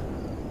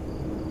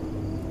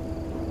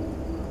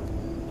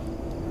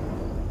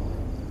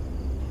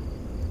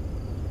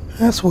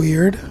 That's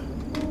weird.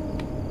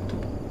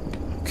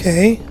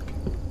 Okay.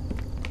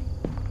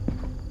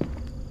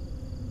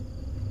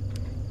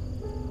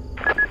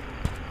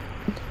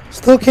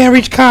 Still can't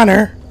reach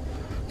Connor.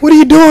 What are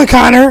you doing,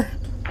 Connor?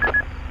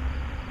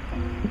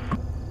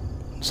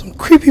 Some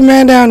creepy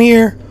man down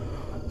here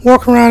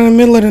walking around in the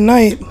middle of the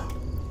night.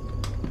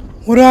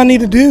 What do I need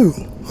to do?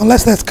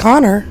 Unless that's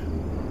Connor.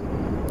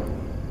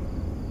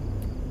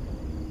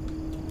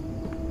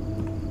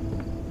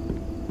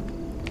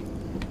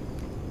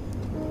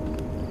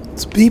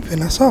 It's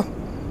beeping. I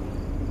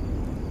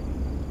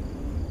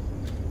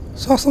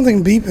saw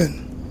something beeping.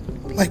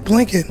 Like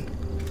blinking.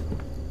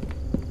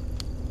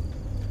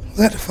 Is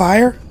that the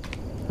fire?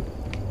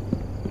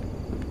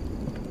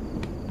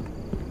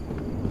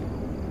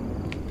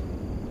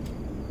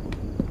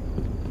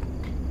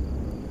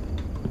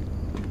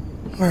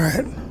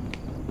 Alright.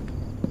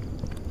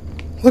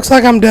 Looks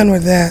like I'm done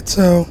with that,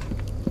 so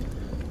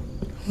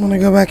I'm gonna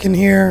go back in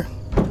here,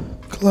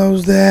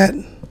 close that,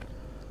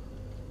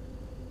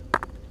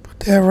 put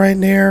that right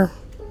there,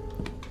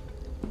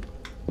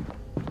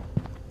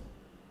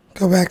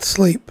 go back to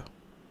sleep.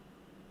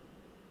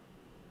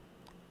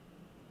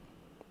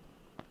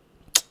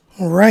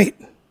 All right,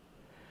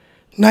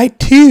 night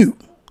 2.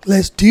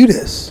 Let's do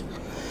this.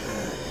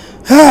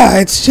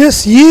 It's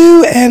just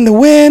you and the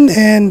wind,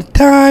 and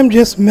time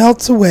just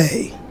melts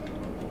away.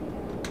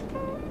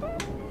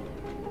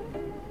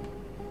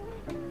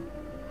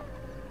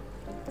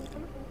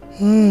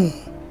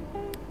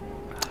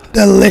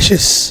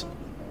 Delicious.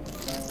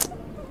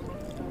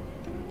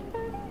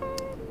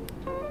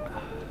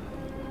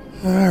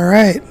 All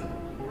right.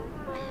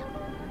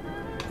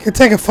 Can I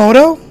take a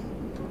photo?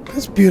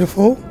 That's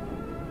beautiful.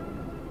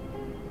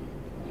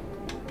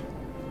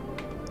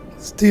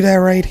 Let's do that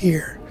right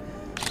here.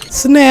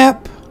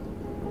 Snap.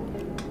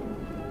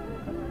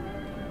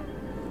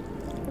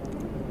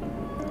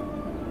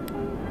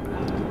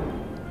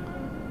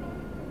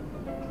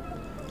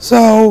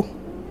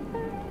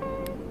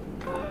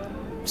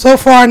 So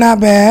far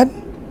not bad.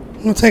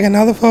 I'm gonna take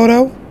another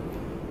photo.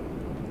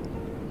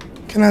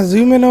 Can I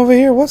zoom in over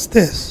here? What's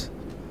this?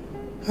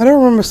 I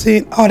don't remember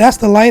seeing. Oh, that's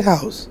the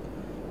lighthouse.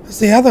 That's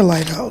the other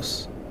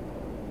lighthouse.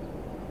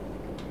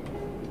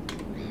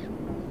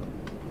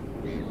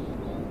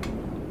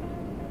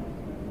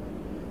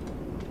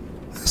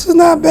 This is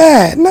not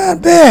bad. Not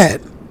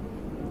bad.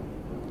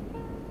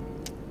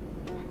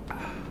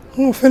 I'm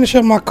gonna finish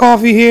up my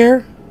coffee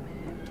here.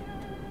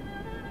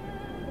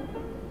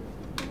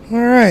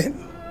 Alright.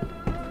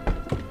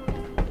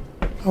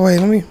 Oh wait,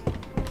 let me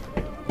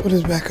put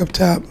this back up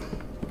top. New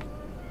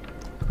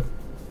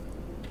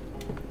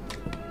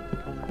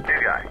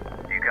guy,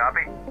 do you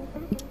copy?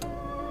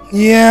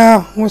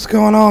 Yeah, what's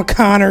going on,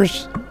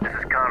 Connors? This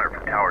is Connor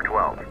from Tower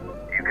 12. Do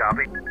you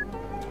copy?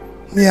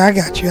 Yeah, I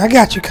got you. I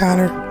got you,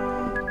 Connor.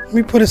 Let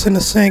me put this in the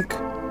sink.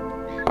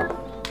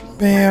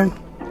 Bam.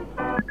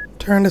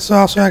 Turn this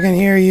off so I can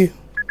hear you.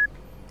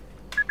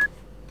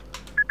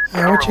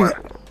 Alright, what you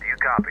got? Do you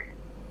copy?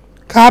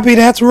 Copy,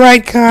 that's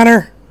right,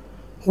 Connor.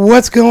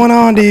 What's going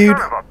on, dude?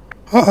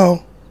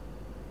 Uh-oh.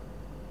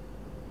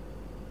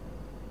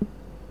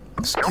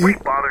 Nobody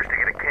bothers to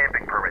get a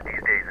camping permit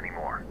these days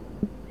anymore.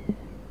 Do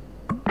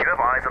you have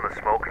eyes on the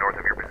smoke north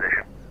of your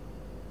position?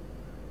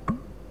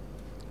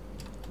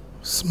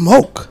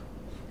 Smoke?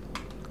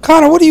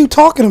 Connor, what are you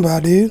talking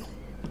about, dude?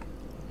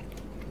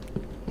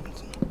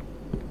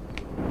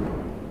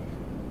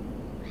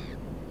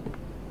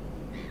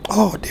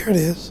 Oh, there it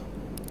is.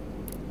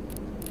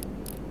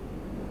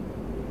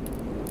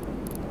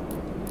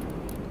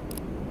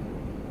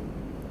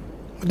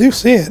 I do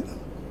see it.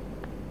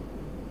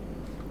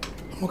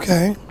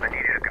 Okay. I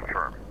need you to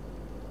confirm.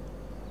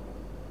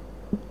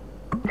 Do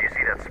you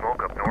see that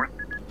smoke up north?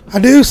 I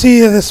do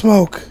see the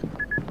smoke.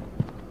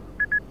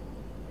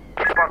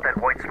 You spot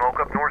that white smoke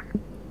up north?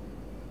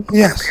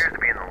 Yes. It appears to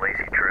be in the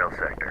Lacey Trail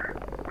sector,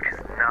 which is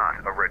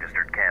not a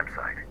registered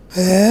campsite.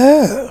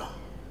 Yeah.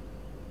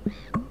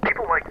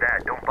 People like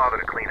that don't bother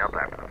to clean up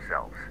after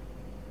themselves.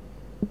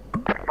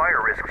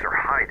 Fire risks are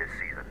high this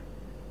season.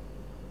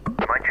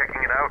 Mind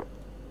checking it out?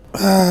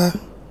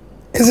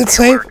 Is it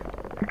safe?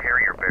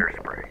 Carry your bear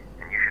spray,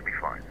 and you should be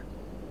fine.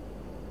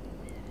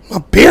 A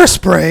bear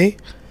spray?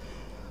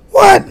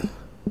 What?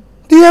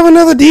 Do you have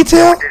another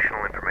detail?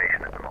 Additional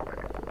information at the moment.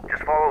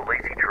 Just follow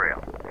Lacey Trail.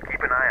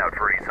 Keep an eye out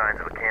for any signs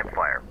of a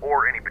campfire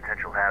or any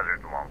potential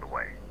hazards along the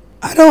way.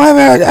 I don't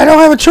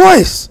have a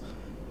choice.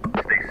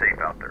 Stay safe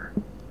out there.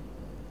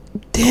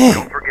 Dang.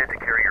 Don't forget to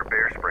carry your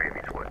bear spray in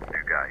these woods,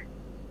 new guy.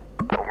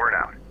 Over and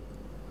out.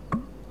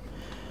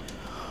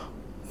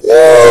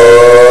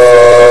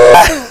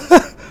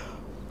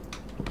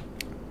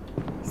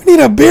 We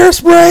need a bear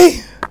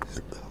spray?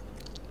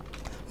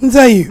 Let me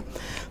tell you,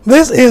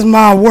 this is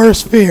my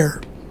worst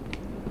fear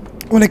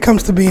when it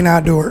comes to being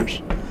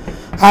outdoors.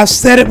 I've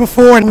said it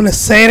before and I'm going to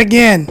say it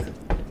again.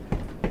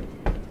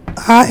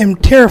 I am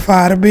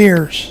terrified of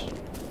bears.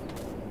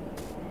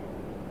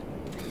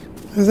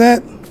 Is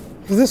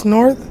this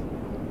north?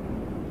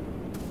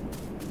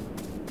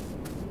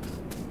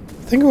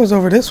 I think it was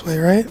over this way,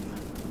 right?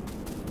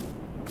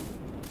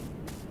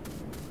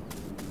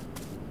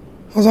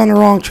 I was on the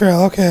wrong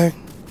trail, okay.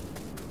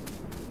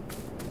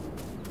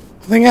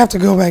 I think I have to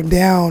go back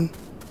down,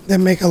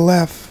 then make a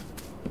left.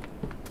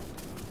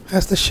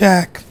 That's the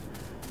shack.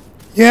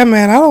 Yeah,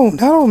 man, I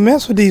don't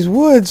mess with these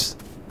woods.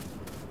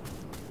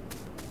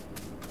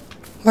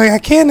 Like I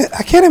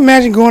can't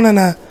imagine going on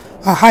a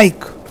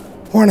hike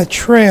or on a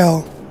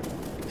trail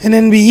and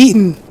then be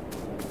eaten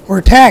or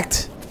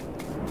attacked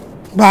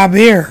by a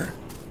bear.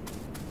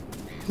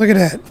 Look at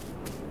that.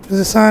 There's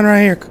a sign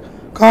right here.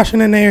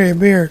 Caution in the area,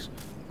 bears.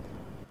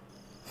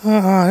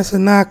 This is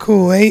not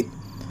cool.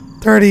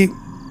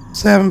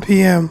 8:37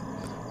 p.m.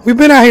 We've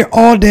been out here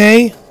all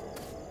day.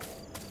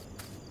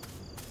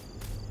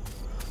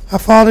 I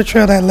followed the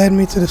trail that led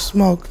me to the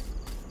smoke.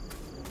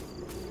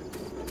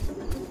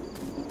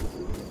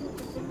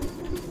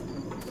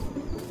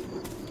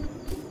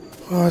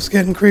 Oh, it's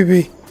getting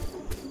creepy.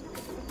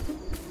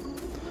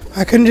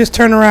 I couldn't just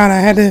turn around. I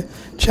had to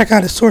check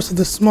out the source of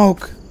the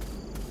smoke.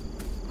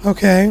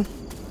 Okay.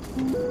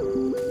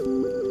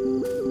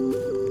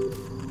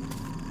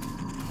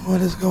 What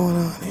is going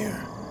on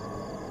here?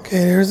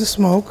 Okay, there's the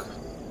smoke.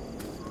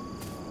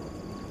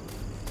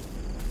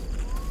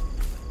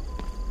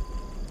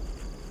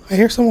 I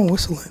hear someone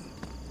whistling.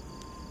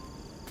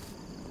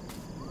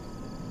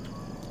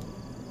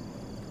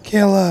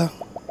 Kayla.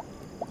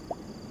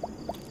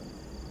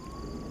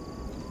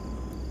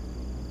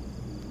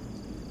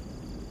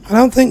 I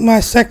don't think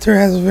my sector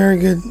has a very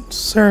good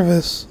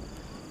service.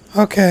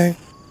 Okay.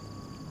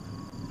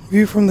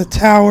 View from the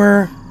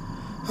tower.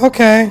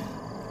 Okay.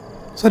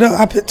 So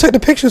I took the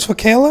pictures for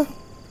Kayla?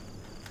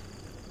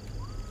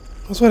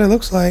 That's what it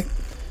looks like.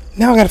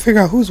 Now I gotta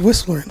figure out who's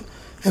whistling.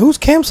 And whose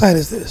campsite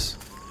is this?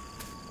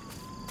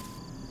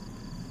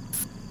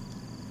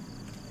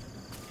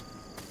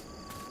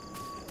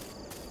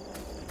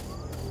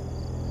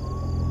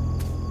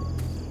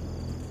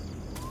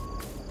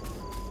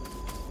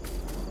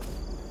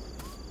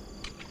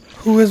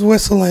 Who is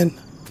whistling?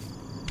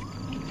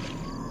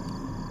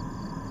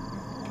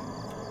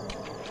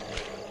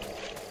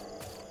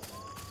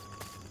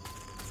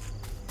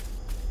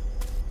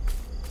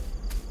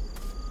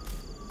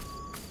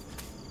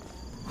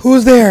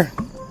 Who's there?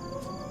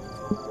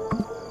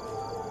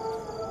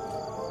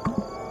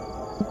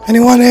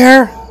 Anyone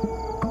there?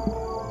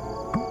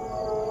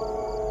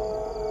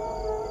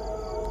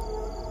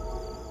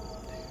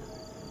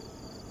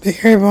 The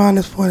area beyond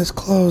this point is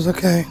closed.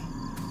 Okay.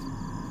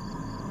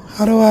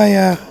 How do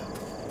I,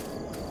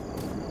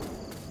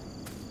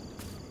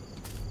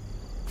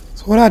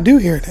 So what do I do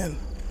here then?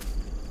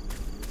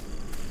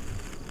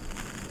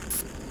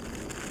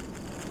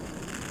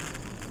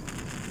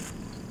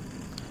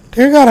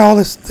 They got all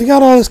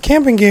this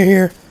camping gear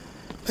here.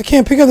 I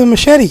can't pick up the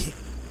machete.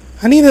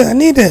 I need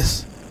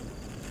this.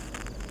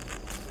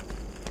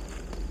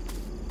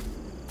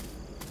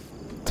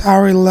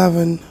 Tower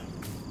 11.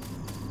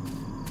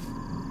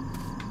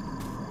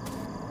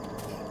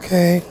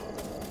 Okay.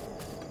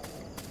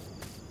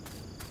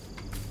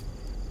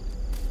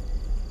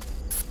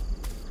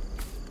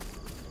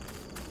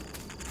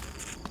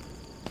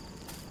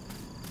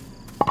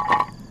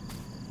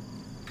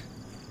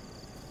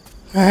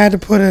 I had to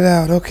put it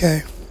out.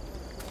 Okay.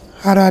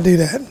 How do I do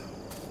that?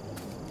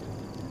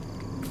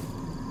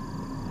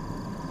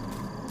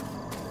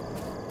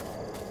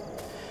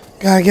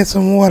 Gotta get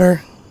some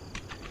water.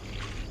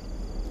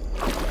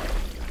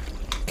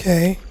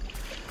 Okay.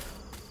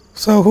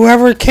 So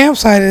whoever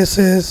campsite this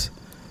is,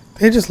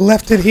 they just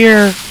left it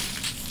here.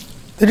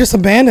 They just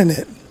abandoned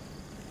it.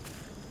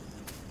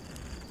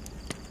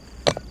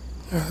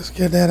 Alright, let's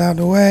get that out of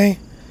the way.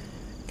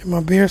 Get my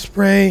beer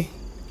spray.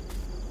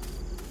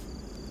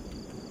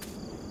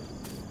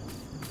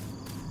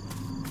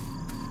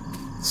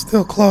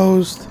 Still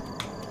closed.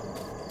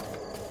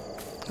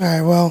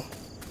 Alright, well.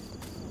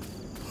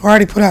 I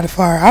already put out a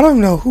fire. I don't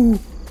even know who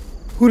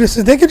this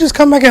is. They could just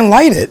come back and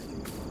light it.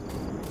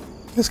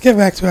 Let's get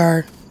back to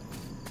our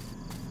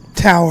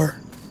tower.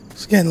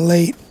 It's getting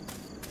late.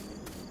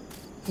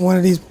 One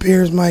of these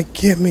beers might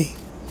get me.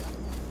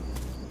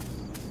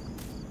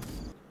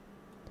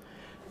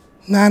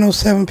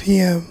 9:07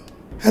 p.m.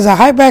 As I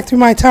hiked back through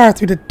my tower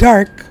through the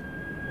dark,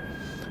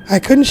 I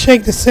couldn't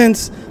shake the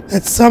sense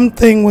that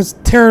something was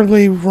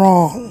terribly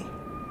wrong.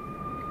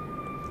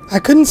 I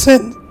couldn't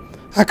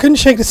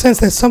shake the sense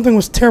that something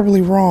was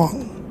terribly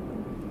wrong.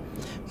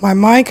 My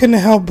mind couldn't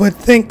help but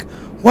think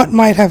what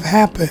might have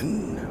happened.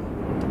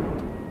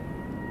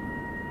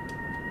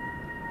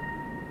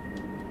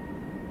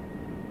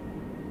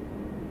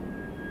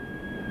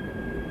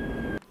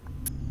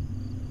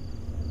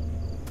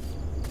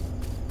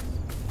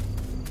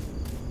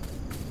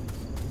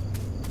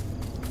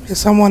 Is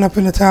someone up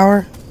in the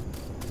tower?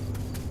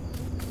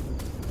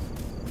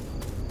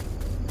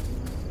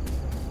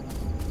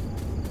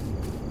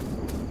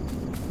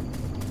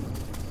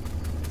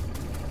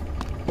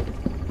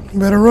 You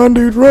better run,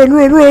 dude. Run,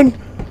 run, run.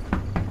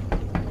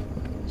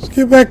 Let's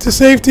get back to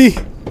safety.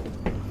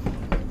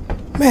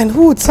 Man,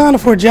 who would sign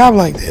up for a job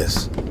like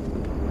this?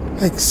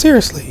 Like,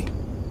 seriously.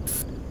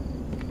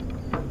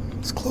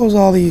 Let's close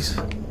all these.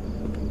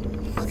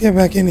 Let's get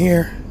back in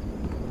here.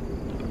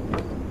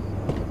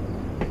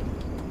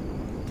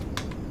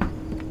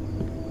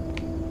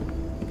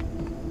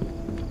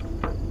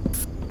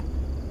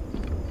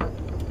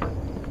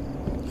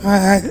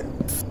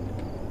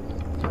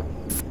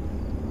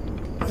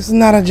 This is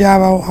not a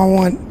job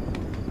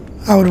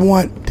I would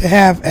want to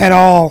have at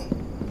all.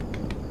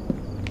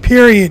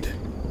 Period.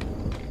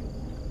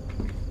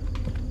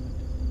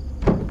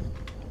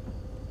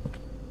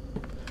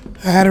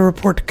 I had to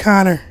report to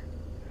Connor.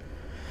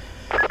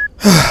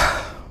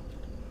 Loud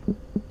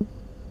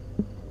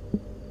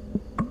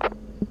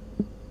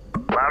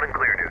and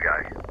clear, new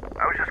guy.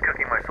 I was just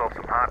cooking myself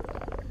some hot...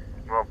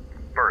 Well,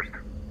 first,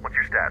 what's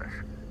your status?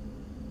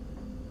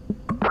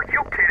 Are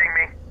you kidding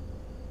me?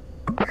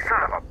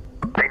 Son of a...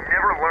 They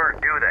never learn,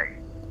 do they?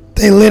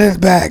 They lit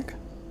it back.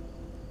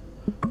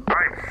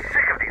 I'm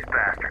sick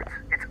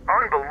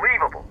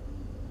Unbelievable.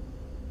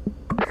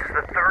 This is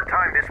the third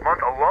time this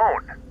month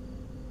alone.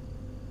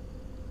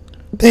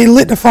 They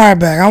lit the fire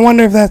back. I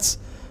wonder if that's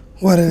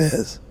what it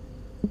is.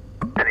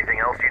 Anything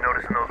else you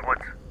notice in those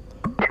woods?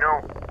 You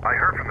know, I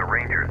heard from the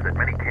rangers that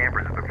many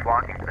campers have been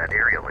flocking to that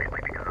area lately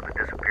because of the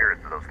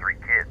disappearance of those 3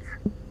 kids.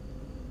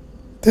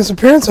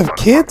 Disappearance of About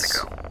a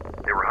kids? month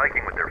ago, they were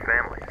hiking with their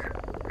families.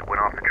 They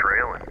went off the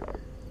trail and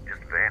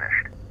just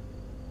vanished.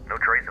 No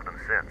trace of them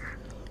since.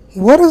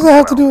 What does that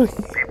have to do with...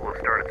 People have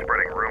started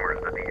spreading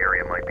rumors that the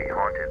area might be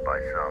haunted by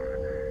some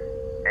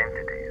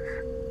entities.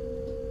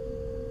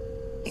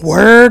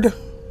 Word?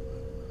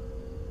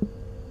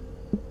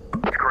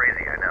 It's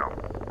crazy, I know.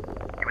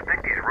 You would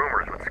think these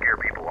rumors would scare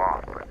people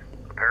off, but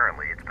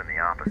apparently it's been the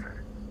opposite.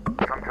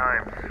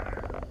 Sometimes,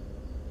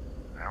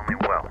 only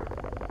well.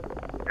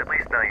 At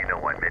least now you know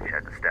why Mitch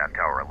had to staff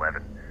Tower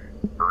 11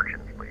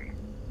 urgently.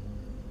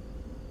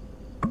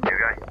 New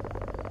guy,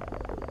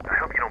 I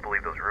hope you don't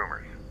believe those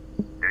rumors.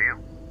 Do you?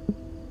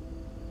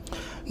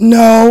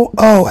 No.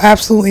 Oh,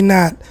 absolutely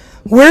not.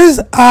 Where's,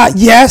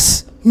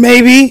 yes,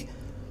 maybe,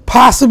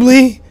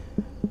 possibly.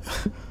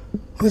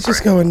 Let's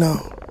just go with no.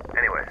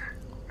 Anyways,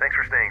 thanks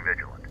for staying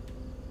vigilant.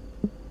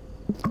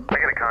 I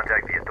gotta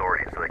contact the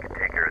authorities so they can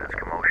take care of this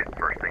commotion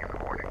first thing in the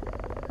morning.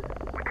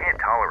 We can't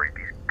tolerate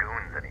these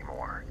goons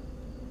anymore.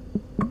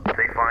 If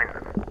they find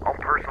them, I'll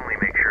personally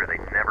make sure they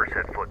never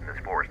set foot in this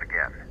forest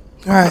again.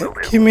 Alright,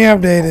 keep me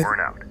updated. Over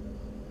and out.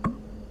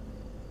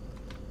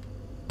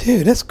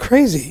 Dude, that's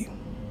crazy.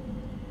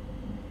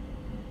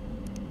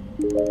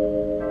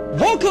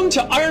 Welcome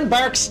to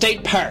Ironbark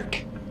State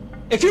Park.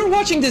 If you're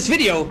watching this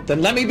video,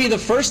 then let me be the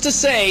first to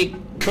say,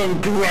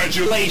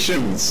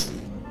 congratulations!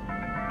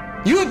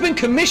 You have been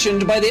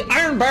commissioned by the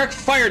Ironbark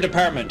Fire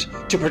Department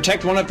to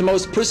protect one of the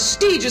most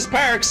prestigious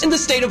parks in the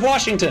state of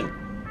Washington.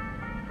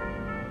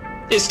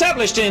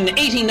 Established in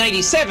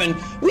 1897,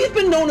 we've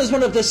been known as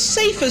one of the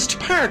safest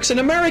parks in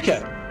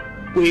America.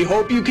 We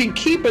hope you can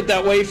keep it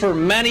that way for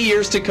many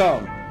years to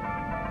come.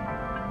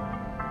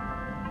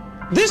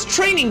 This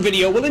training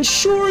video will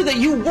ensure that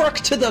you work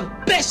to the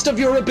best of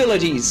your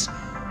abilities.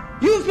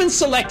 You have been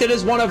selected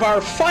as one of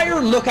our Fire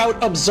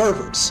Lookout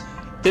Observers.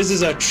 This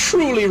is a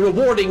truly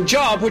rewarding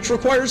job which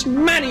requires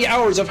many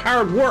hours of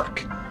hard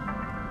work.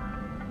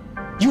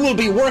 You will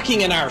be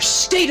working in our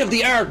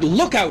state-of-the-art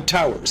lookout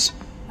towers.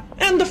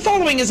 And the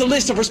following is a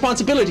list of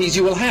responsibilities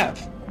you will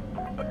have.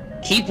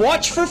 Keep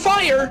watch for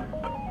fire.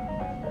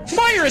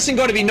 Fire isn't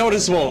going to be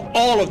noticeable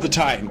all of the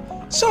time,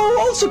 so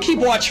also keep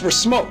watch for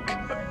smoke.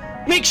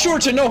 Make sure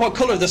to know what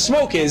color the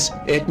smoke is.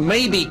 It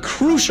may be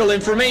crucial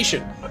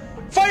information.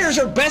 Fires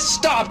are best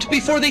stopped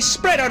before they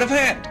spread out of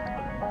hand.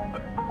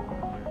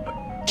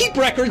 Keep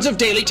records of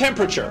daily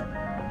temperature.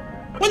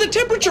 When the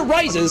temperature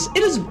rises,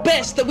 it is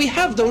best that we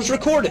have those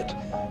recorded.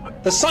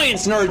 The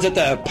science nerds at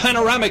the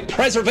Panoramic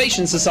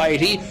Preservation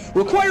Society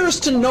require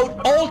us to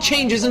note all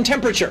changes in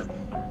temperature.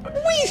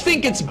 We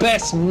think it's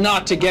best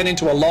not to get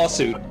into a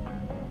lawsuit.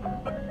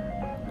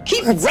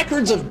 Keep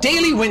records of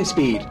daily wind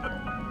speed.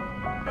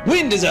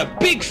 Wind is a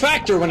big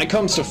factor when it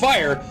comes to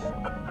fire.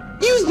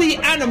 Use the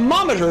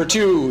anemometer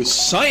to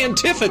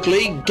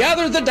scientifically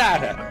gather the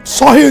data.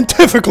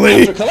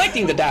 Scientifically? After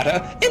collecting the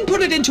data,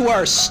 input it into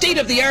our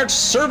state-of-the-art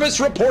service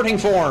reporting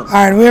form.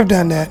 Alright, we have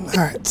done that.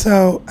 Alright,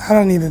 so I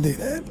don't need to do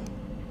that.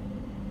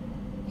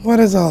 What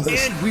is all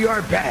this? And we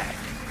are back.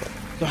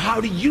 So how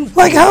do you feel?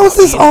 Like, how is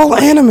this all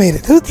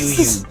animated? Who's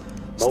this?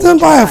 It's done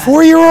by a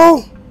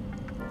 4-year-old?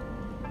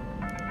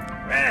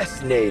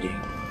 Fascinating.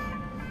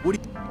 What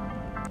do you...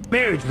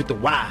 Marriage with the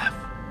wife.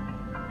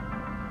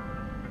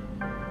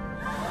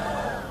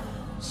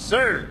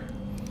 Sir.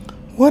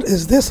 What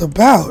is this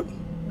about?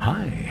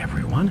 Hi,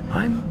 everyone.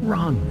 I'm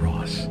Ron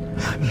Ross.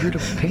 I'm here to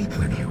paint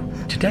with you.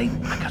 Today,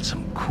 I got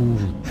some cool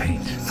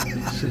paint.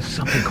 This is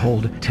something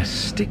called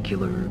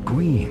testicular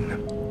green.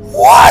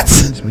 What?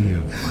 Reminds me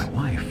of my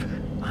wife.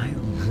 I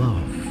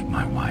love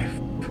my wife.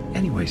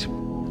 Anyways,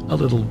 a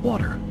little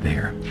water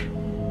there.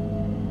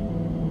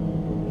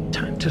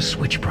 Time to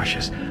switch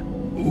brushes.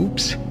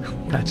 Oops,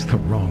 that's the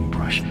wrong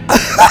brush.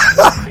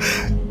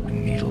 Right,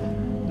 needle.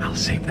 I'll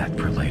save that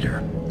for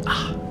later.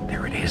 Ah,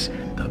 there it is.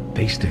 The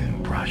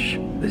basting brush.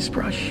 This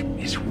brush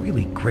is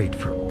really great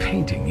for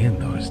painting in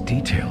those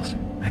details.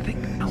 I think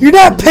You're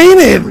not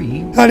painted!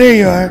 Oh, there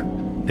you are.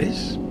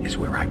 This is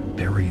where I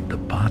buried the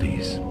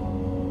bodies.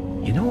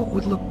 You know what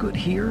would look good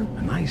here?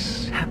 A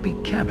nice, happy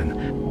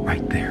cabin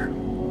right there.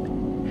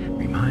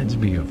 Reminds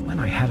me of when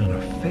I had an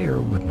affair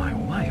with my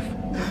wife,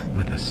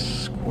 with a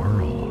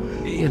squirrel.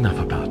 Enough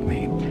about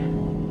me.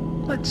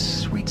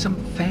 Let's read some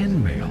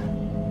fan mail.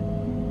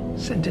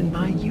 Sent in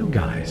by you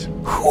guys.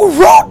 Who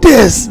wrote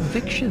this?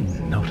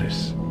 Eviction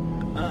notice.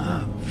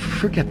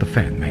 Forget the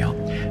fan mail.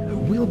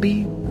 We'll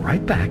be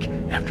right back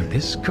after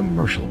this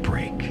commercial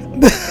break.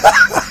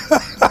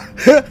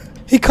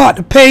 He caught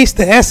the pace,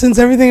 the essence,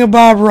 everything of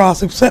Bob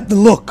Ross except the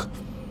look.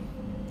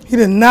 He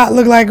did not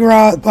look like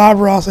Bob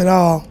Ross at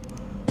all.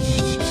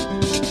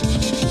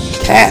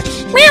 Cat.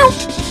 Meow.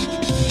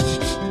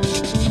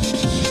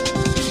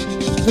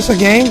 Is this a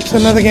game? Is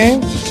this another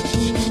game?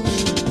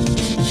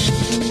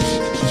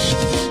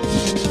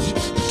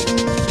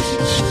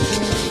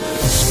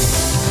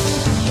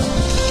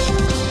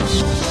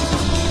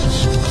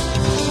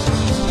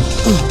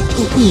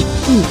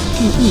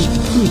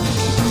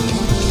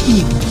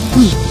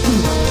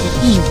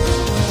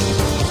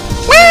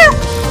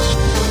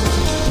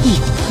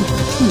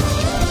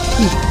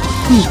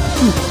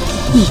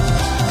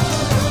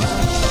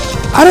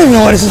 I don't even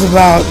know what this is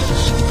about.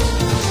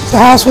 It's a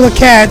house full of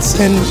cats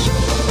and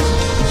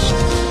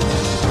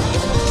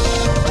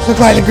look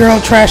like the girl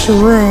trashed her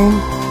room.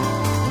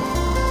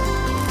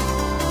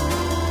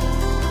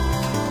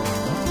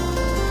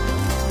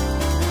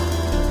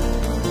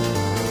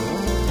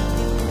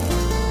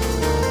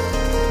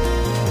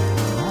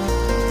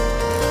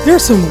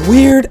 There's some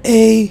weird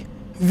A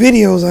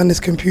videos on this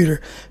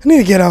computer. I need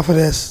to get off of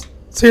this.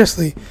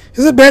 Seriously.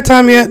 Is it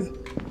bedtime yet?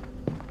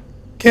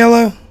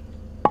 Kayla?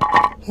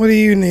 What do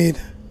you need?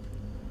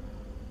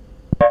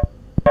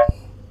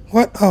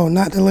 What? Oh,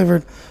 not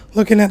delivered.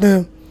 Looking at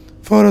the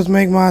photos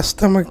make my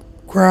stomach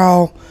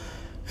growl.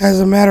 As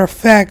a matter of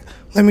fact,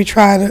 let me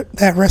try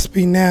that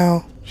recipe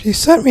now. She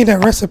sent me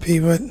that recipe,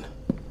 but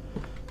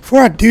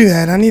before I do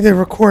that, I need to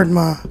record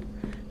my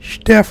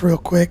stuff real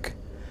quick.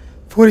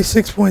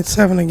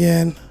 46.7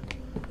 again.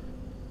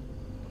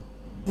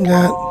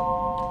 Got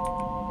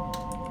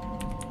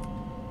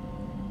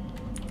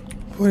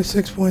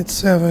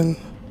 46.7.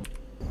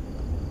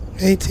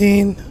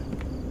 18.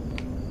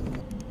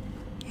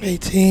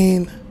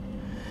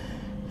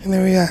 And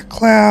then we got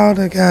Cloud.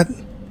 I got,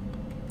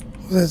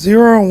 was that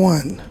 0 or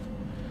 1?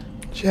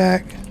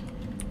 Jack.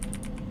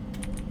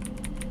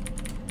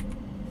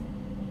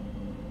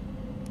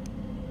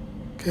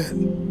 Good.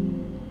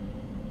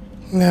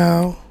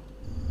 Now,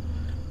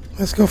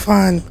 let's go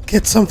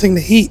get something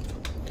to eat.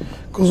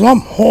 Because I'm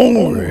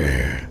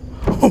hungry.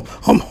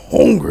 I'm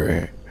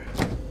hungry.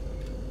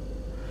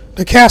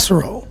 The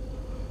casserole.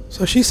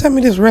 So she sent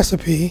me this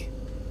recipe.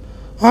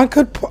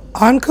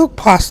 Uncooked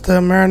pasta,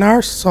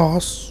 marinara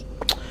sauce,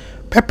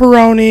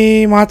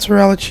 pepperoni,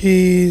 mozzarella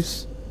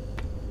cheese.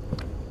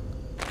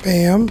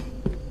 Bam.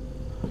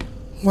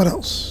 What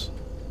else?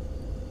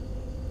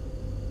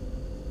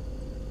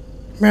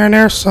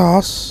 Marinara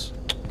sauce.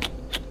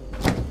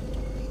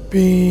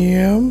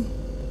 Bam.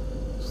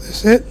 Is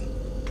this it?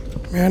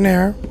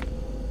 Marinara.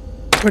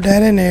 Put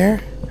that in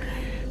there.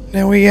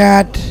 Then we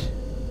got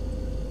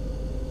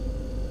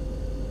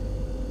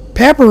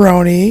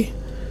pepperoni.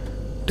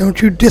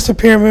 Don't you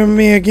disappear from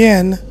me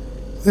again.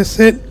 Is this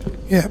it?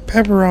 Yeah,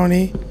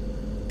 pepperoni.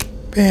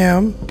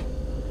 Bam.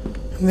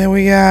 And then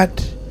we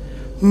got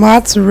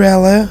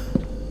mozzarella.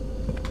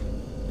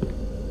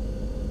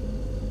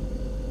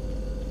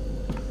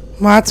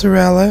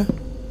 Mozzarella.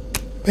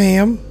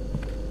 Bam.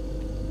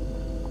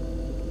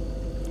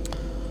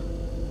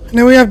 And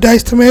then we have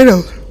diced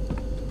tomatoes.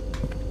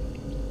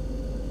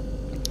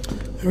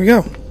 There we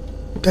go.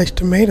 Diced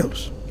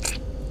tomatoes.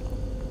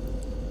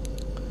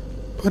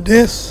 Put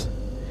this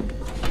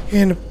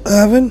in the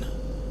oven.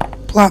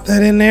 Plop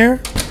that in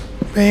there.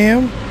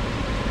 Bam.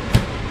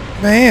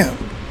 Bam.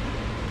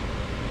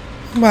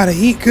 I'm about to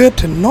eat good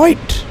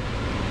tonight.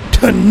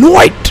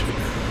 Tonight!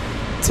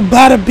 It's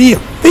about to be a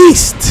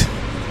feast.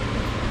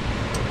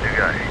 New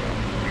guy,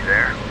 you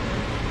there?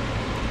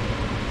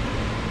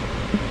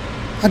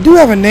 I do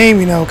have a name,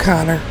 you know,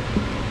 Connor.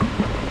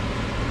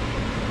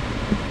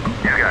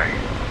 New guy,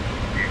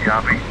 you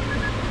copy?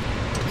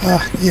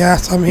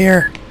 Yes, I'm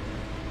here.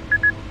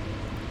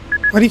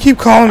 Why do you keep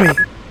calling me?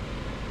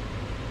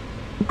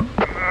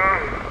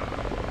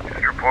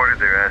 Just reported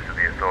their ass to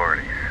the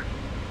authorities.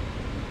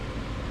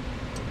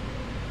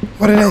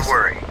 What did I Don't say?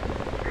 worry.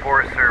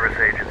 Forest Service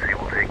Agency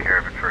will take care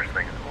of it first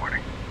thing in the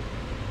morning.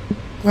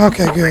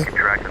 Okay, They good. can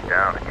track them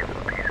down and give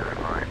them peace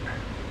of mind.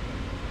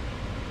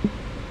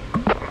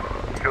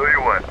 Tell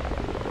you what,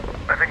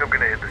 I think I'm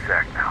gonna hit the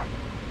sack now.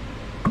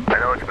 I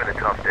know it's been a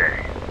tough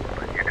day,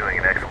 but you're doing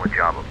an excellent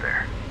job up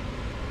there.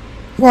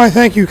 Why,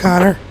 thank you,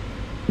 Connor.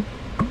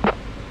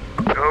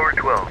 Over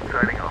 12,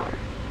 signing off.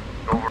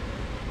 Over.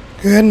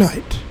 Good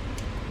night.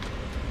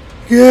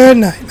 Good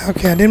night.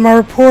 Okay, I did my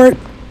report.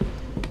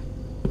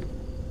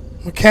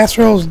 My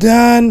casserole's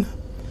done.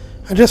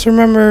 I just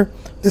remember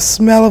the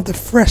smell of the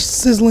fresh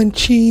sizzling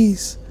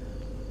cheese.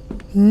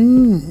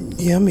 Mmm,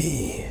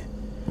 yummy.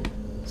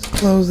 Let's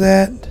close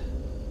that.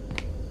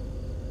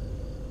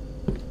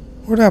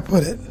 Where'd I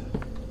put it?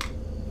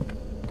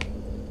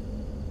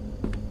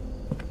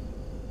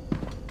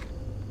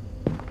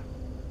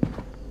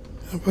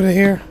 I put it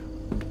here.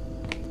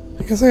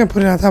 I guess I can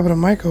put it on top of the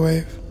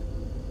microwave.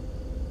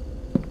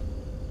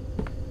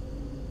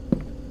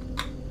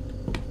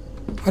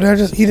 Or did I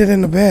just eat it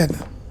in the bed?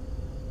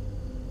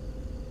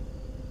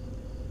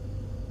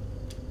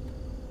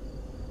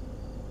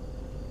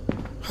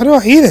 How do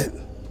I eat it?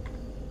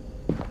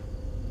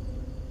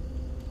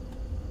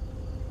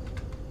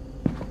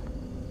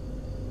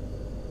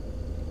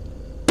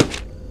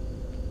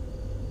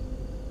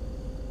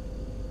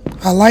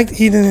 I liked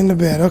eating in the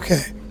bed.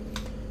 Okay.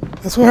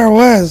 That's where I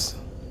was.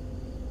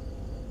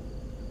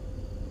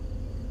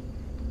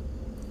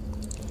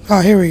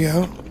 Oh, here we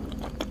go.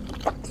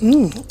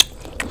 Mmm.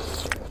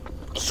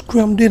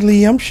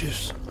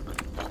 Scrumdiddly-yumptious.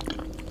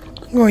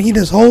 You're gonna eat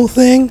this whole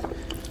thing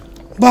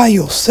by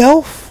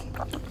yourself?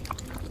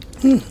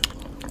 Mmm.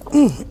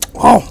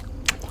 Oh,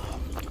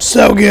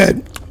 so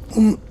good.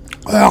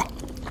 Well,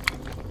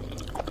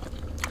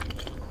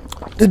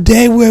 the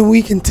day where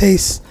we can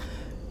taste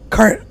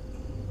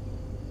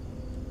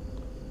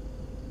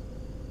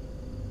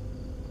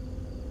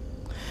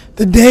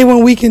the day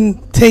when we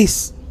can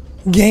taste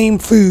game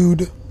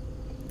food.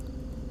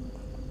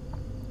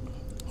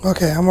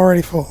 Okay, I'm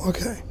already full.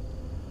 Okay.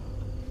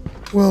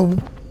 Will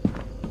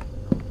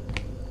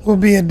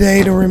be a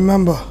day to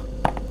remember. All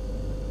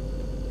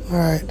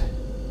right.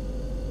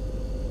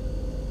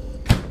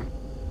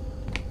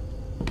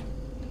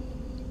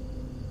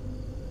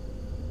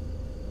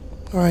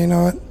 All right, you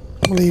know what?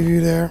 I'll leave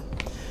you there.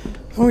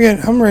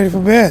 I'm ready for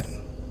bed.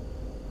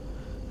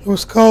 It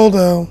was cold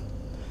though.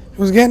 It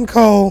was getting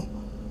cold.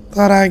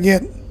 Thought I'd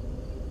get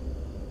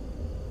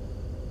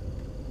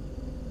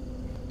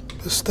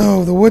the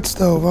stove, the wood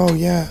stove. Oh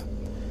yeah.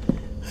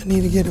 I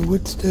need to get a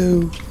wood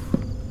stove.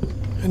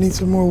 I need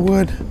some more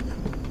wood.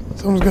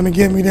 Someone's gonna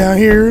get me down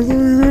here.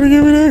 Someone's gonna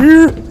get me down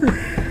here.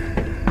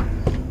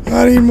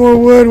 I need more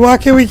wood. Why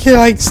can't we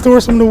like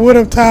store some of the wood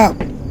up top?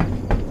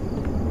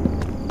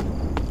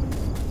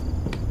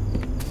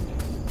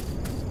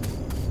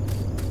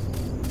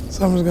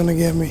 Someone's gonna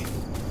get me.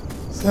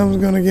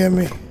 Someone's gonna get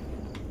me.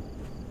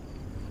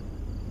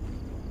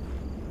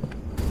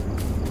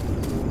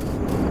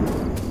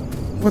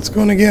 What's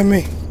gonna get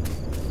me?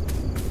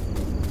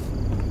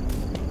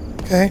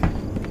 Okay.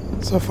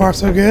 So far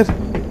so good.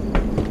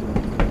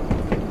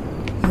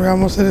 We're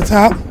almost at the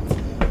top.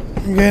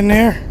 I'm getting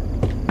there.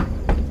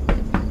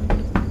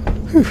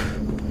 Whew.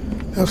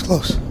 That was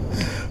close.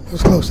 That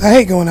was close. I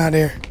hate going out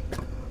there.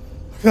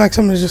 I feel like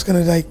someone's just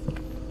gonna like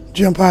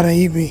jump out and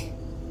eat me.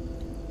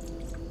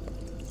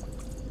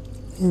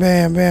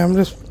 Bam, bam. I'm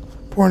just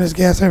pouring this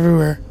gas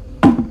everywhere.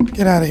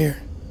 Get out of here.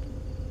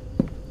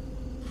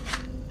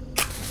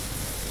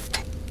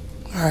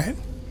 Alright.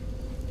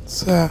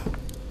 Let's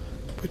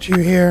put you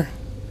here.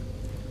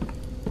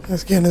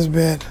 Let's get in this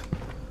bed.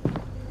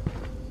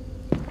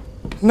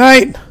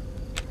 Night!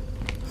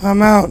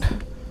 I'm out.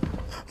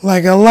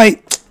 Like a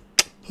light.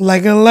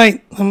 Like a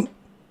light.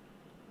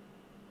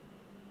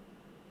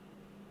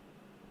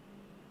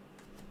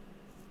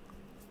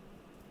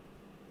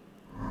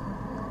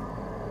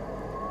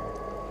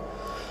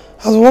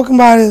 I was walking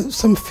by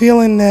some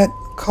feeling that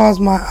caused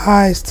my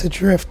eyes to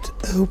drift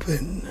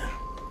open.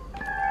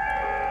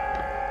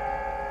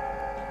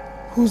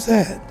 Who's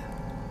that?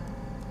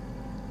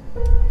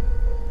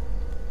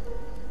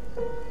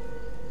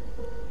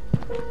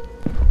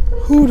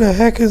 Who the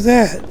heck is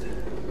that?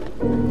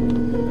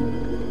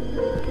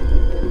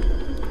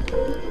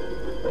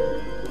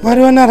 Why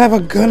do I not have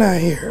a gun out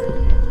here?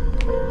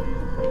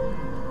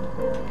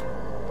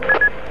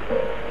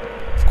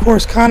 Of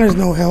course, Connor's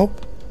no help.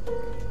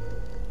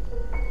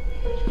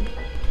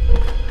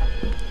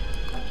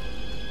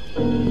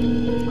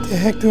 What the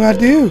heck do I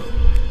do?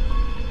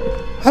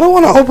 I don't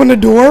want to open the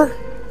door.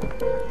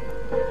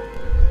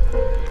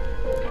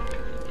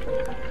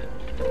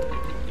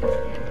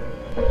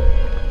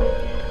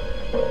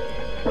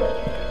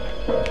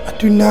 I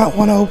do not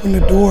want to open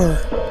the door.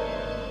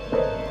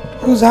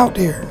 Who's out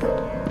there?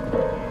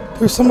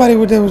 There's somebody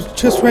that was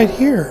just right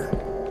here.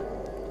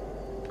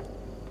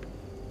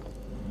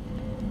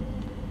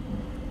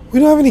 We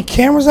don't have any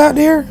cameras out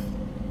there?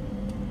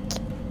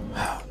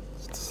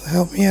 This doesn't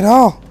help me at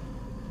all.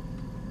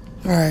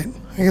 Alright,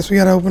 I guess we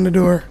gotta open the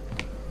door.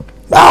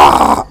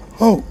 Ah!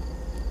 Oh.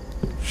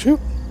 Shoot.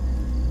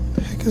 What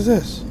the heck is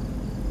this?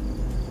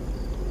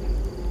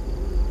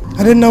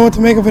 I didn't know what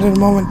to make of it at the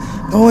moment.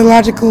 The only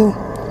logical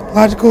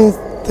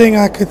thing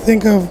I could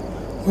think of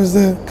was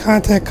to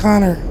contact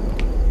Connor.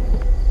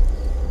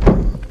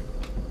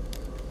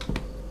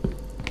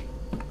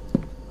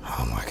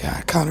 Oh my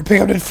god, Connor, pick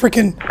up that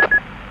freaking...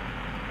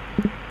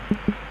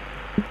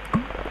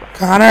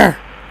 Connor!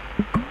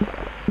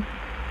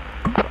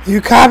 You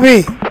copy?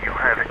 You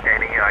have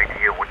any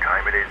idea what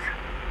time it is?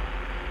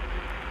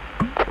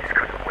 You just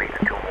couldn't wait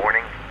until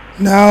morning?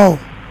 No.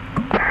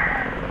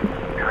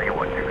 Tell you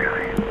what, new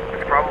guy.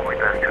 It's probably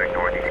best to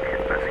ignore these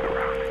kids messing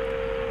around.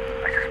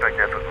 I suspect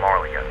that's what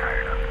Marley got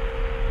tired of.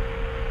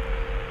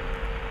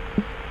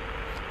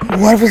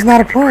 What if it's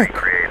not a prank? Pretty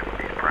creative with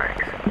these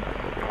pranks.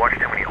 You watch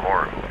too many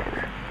horror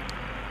movies.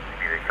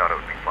 Maybe they thought it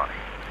would be funny.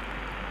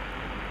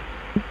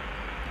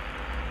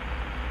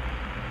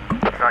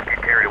 Let's not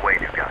get carried away,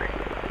 new guy.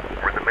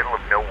 We're in the middle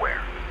of nowhere.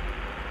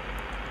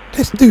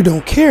 This dude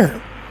don't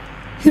care.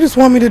 He just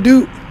want me to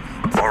do...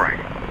 Alright,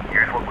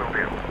 here's what we'll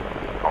do.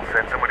 I'll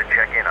send someone to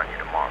check in on you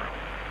tomorrow.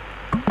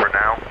 For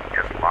now,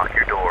 just lock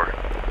your door,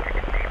 take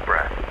a deep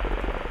breath,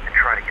 and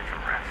try to get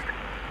some rest.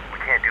 We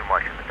can't do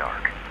much in the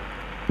dark.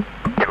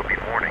 It'll be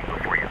morning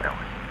before you know it.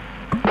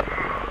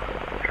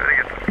 Try to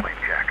get some sleep,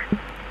 Jack.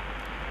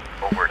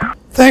 Over and out.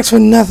 Thanks for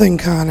nothing,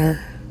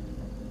 Connor.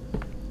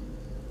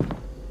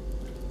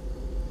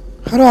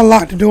 How do I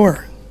lock the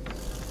door?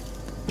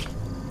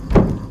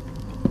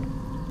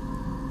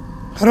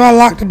 How do I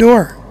lock the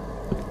door?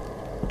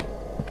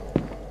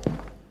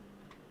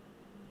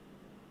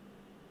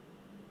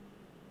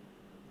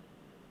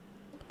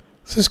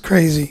 This is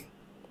crazy.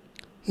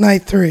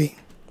 Night 3.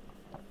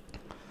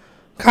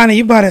 Connie,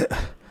 you about it.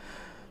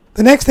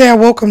 The next day I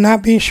woke up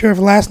not being sure if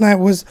last night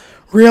was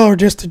real or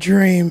just a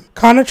dream.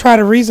 Connor tried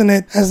to reason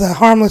it as a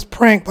harmless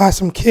prank by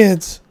some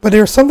kids, but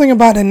there was something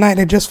about that night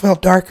that just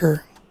felt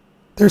darker.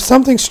 There's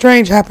something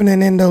strange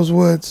happening in those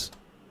woods.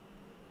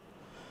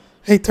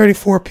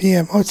 8:34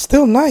 p.m. Oh, it's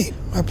still night.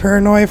 My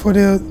paranoia for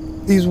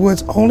these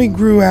woods only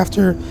grew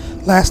after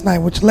last night,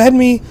 which led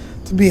me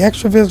to be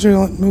extra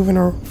vigilant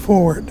moving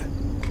forward.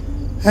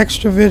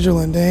 Extra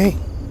vigilant, eh?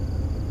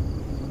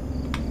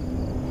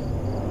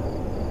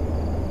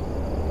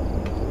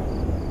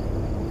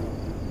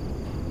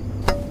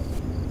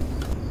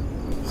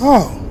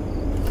 Oh.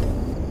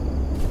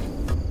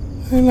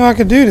 I didn't know I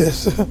could do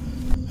this. I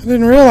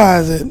didn't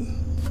realize it.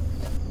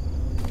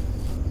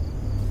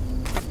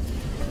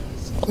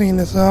 Let's clean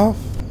this off.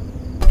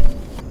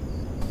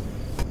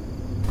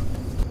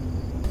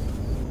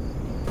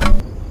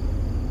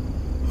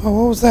 Oh,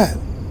 what was that?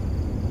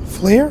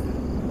 Flare?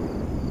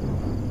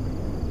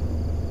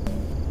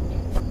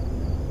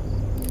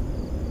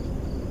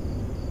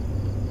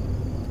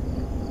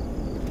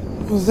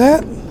 What was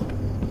that?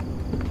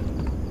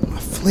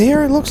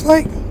 Flare, it looks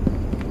like?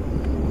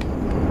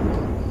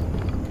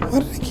 Why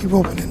do they keep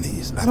opening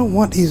these? I don't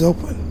want these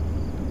open.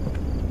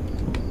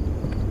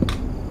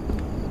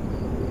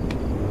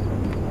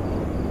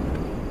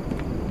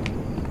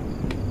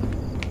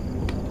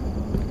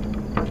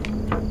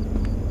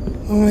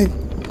 Let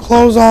me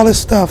close all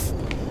this stuff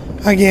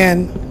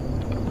again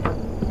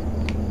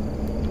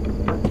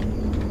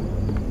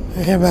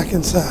and head back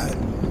inside.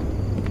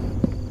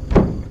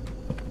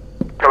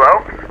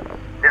 Hello?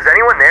 Is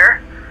anyone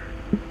there?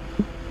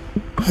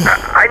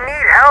 I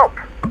need help!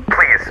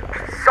 Please,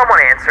 someone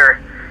answer.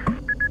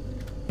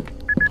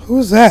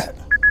 Who's that?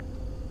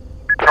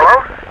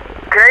 Hello?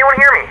 Can anyone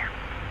hear me?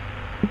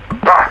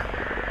 Oh,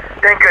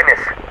 thank goodness.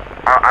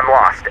 I'm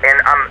lost,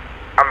 and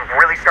I'm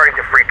really starting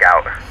to freak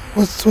out.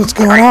 What's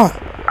going on?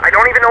 I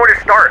don't even know where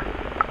to start.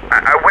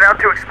 I went out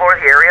to explore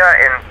the area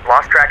and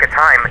lost track of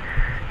time.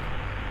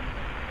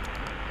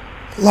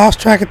 Lost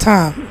track of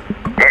time.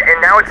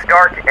 And now it's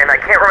dark, and I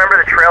can't remember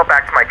the trail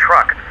back to my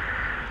truck.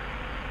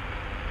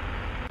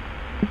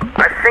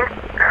 I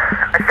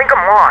think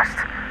I'm lost.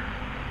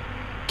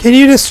 Can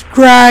you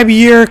describe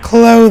your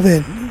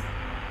clothing?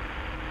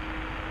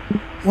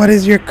 What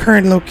is your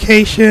current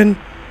location?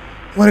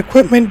 What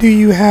equipment do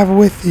you have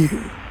with you?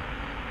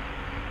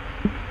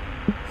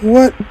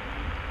 What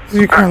is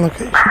your current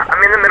location?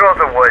 I'm in the middle of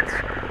the woods,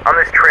 on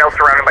this trail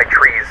surrounded by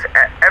trees.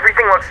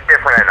 Everything looks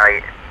different at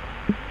night.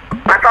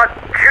 I thought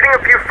shooting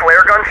a few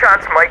flare gun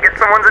shots might get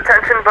someone's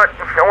attention, but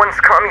no one's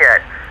come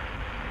yet.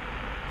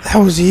 That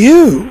was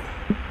you.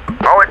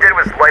 All it did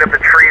was light up the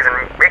trees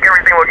and make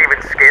everything look even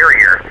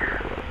scarier.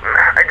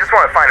 I just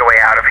want to find a way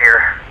out of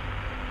here.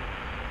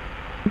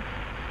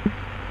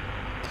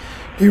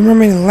 Do you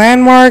remember any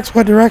landmarks?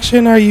 What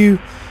direction are you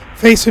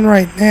facing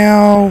right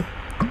now?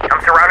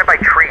 I'm surrounded by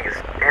trees,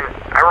 and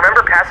I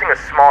remember passing a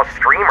small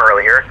stream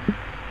earlier.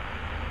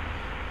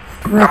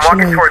 I'm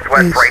walking towards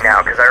west right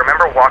now because I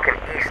remember walking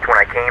east when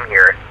I came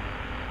here.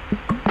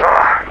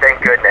 Oh,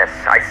 thank goodness.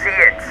 I see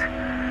it.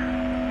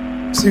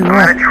 See what?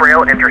 I'm at a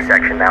trail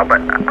intersection now,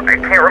 but I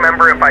can't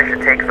remember if I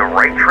should take the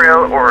right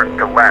trail or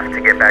the left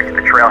to get back to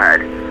the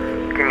trailhead.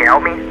 Can you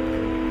help me?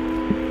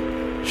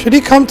 Should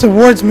he come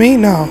towards me?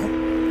 No.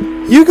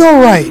 You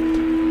go right.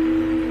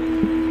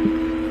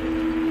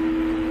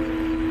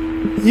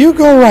 You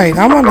go right.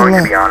 I'm on the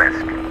left. To be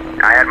honest,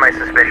 I had my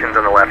suspicions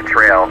on the left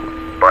trail,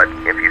 but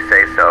if you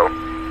say so,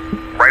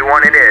 right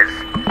one it is.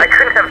 I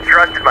couldn't have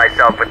trusted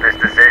myself with this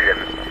decision.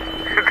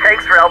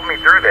 Thanks for helping me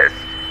through this.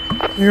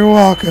 You're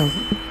welcome.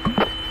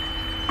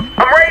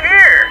 I'm right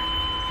here!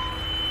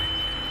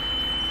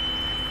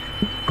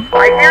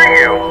 I hear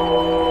you.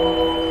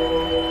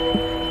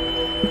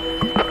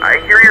 I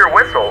hear your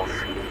whistles.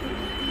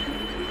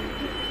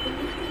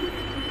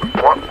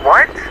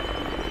 What?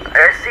 I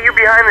see you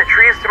behind the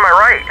trees to my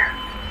right.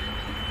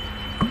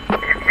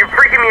 You're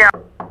freaking me out.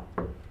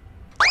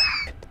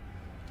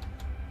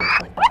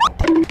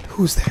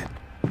 Who's that?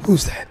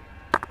 Who's that?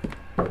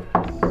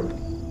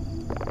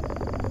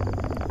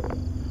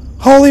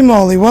 Holy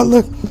moly,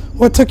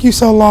 what took you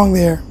so long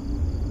there?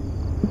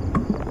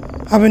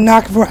 I've been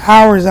knocking for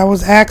hours. I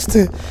was asked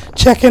to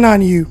check in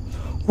on you.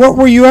 What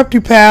were you up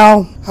to,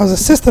 pal? I was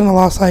assisting a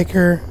lost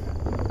hiker.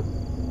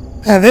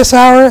 At this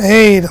hour?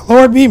 Hey, the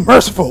Lord be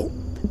merciful.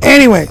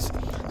 Anyways,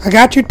 I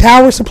got your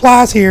tower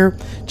supplies here.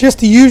 Just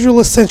the usual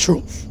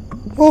essentials.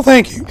 Well,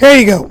 thank you. Here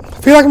you go.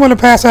 I feel like I'm going to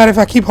pass out if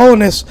I keep holding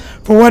this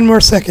for one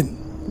more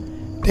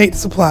second. Take the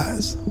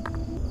supplies.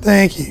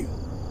 Thank you.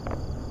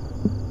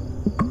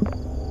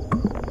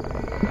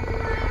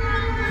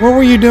 What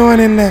were you doing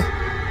in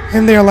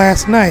there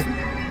last night?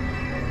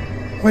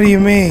 What do you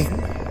mean?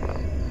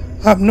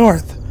 Up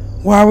north.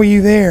 Why were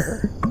you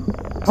there?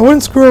 I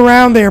wouldn't screw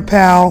around there,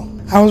 pal.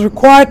 I was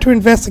required to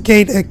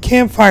investigate a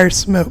campfire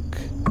smoke.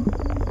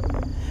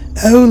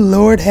 Oh,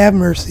 Lord have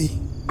mercy.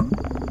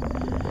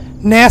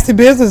 Nasty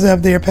business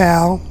up there,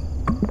 pal.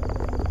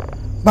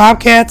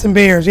 Bobcats and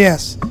bears,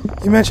 yes.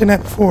 You mentioned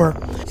that before.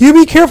 You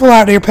be careful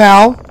out there,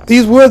 pal.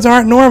 These woods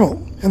aren't normal.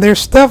 And there's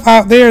stuff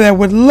out there that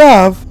would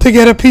love to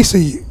get a piece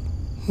of you.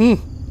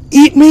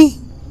 Eat me?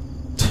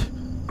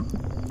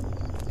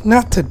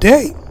 Not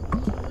today.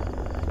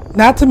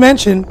 Not to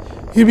mention,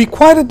 you'd be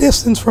quite a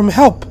distance from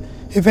help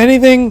if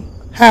anything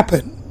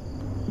happened.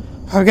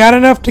 I've got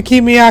enough to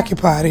keep me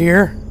occupied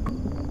here.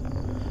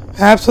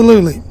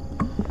 Absolutely.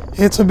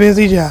 It's a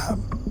busy job.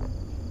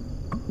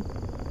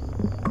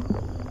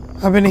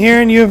 I've been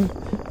hearing you've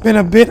been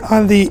a bit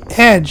on the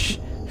edge.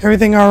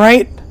 Everything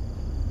alright?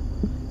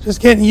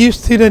 Just getting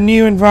used to the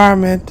new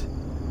environment.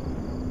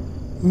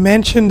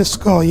 Mention the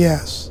skull,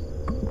 yes.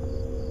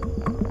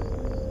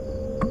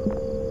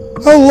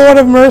 Oh, Lord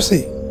of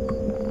mercy.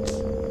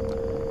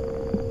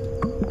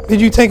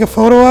 Did you take a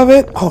photo of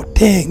it? Oh,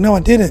 dang. No, I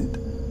didn't.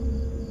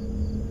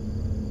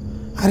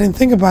 I didn't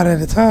think about it at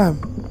the time.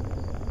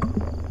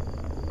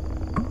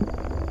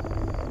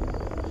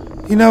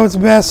 You know, it's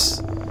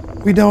best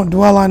we don't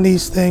dwell on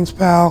these things,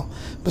 pal.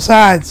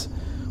 Besides,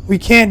 we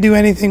can't do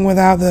anything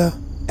without the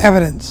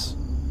evidence.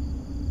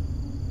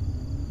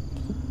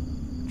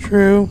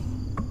 True.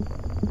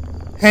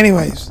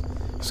 Anyways,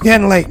 it's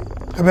getting late.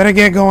 I better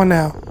get going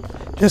now.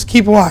 Just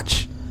keep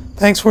watch.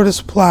 Thanks for the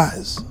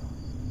supplies.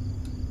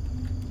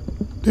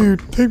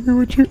 Dude, take me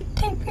with you.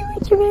 Take me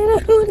with you, man. I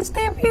don't want to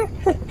stay up here.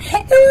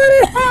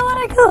 I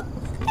want to go.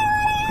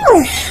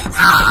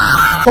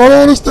 I don't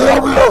want to stay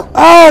up here.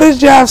 Oh, this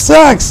job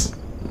sucks.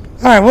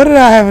 Alright, what did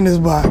I have in this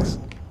box?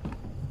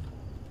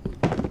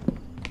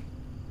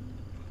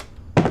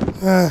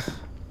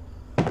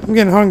 I'm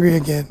getting hungry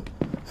again.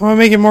 Am I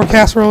making more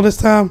casserole this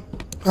time?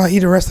 I'll eat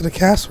the rest of the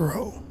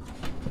casserole.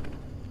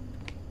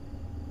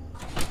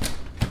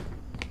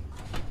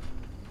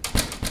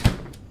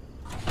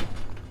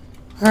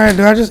 Alright,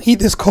 do I just eat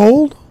this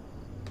cold?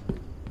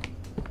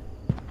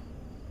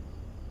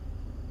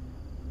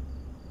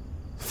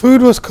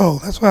 Food was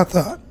cold, that's what I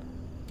thought.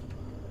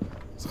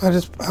 So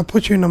I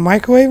put you in the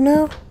microwave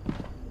now?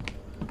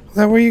 Is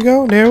that where you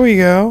go? There we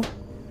go.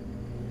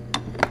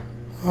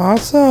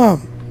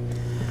 Awesome.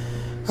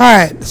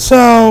 Alright,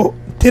 so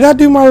did I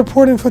do my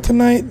reporting for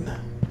tonight?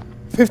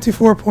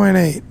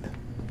 54.8.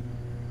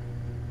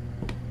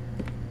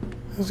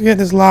 Let's get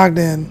this logged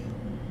in.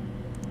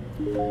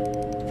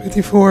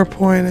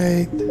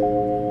 54.8.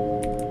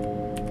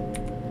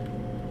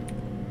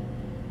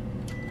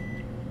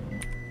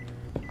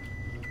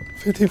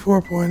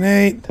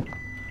 54.8.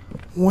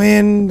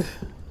 Wind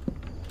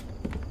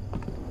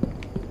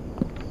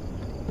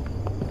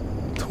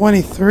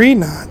 23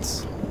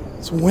 knots.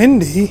 It's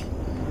windy.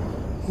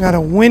 Got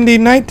a windy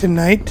night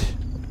tonight.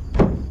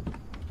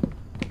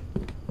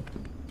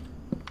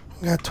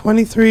 Got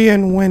 23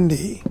 and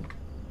windy.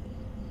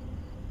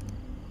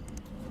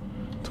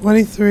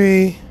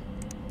 23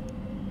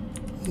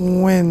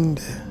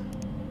 wind.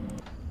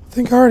 I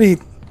think I already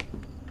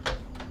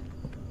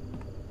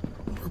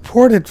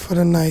reported for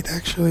the night,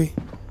 actually.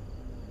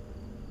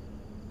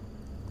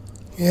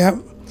 Yep.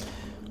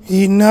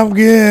 Eating up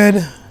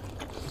good.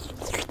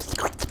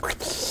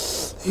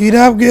 Eat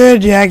up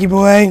good, Jackie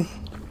boy.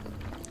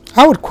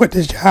 I would quit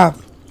this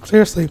job.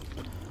 Seriously.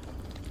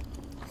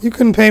 You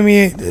couldn't pay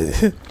me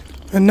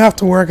enough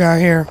to work out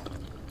here.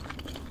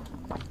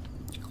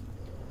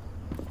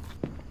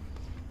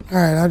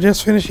 Alright, I'll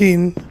just finish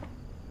eating.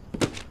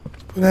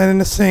 Put that in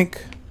the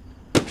sink.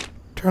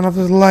 Turn off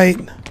this light.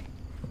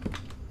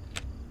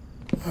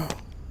 Oh.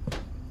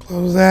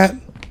 Close that.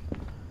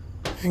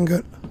 And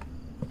good.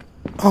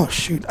 Oh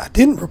shoot, I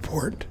didn't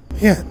report.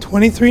 Yeah,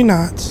 23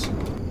 knots.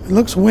 It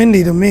looks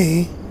windy to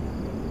me.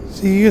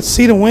 So you can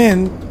see the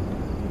wind,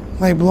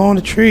 like blowing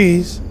the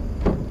trees.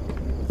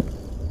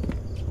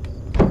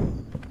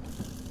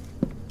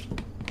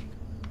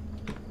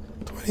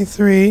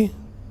 $23.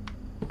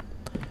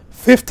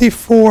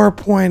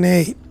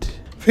 54.8.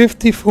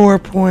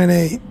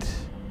 54.8.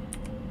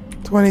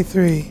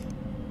 23.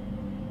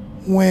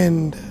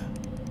 Wind.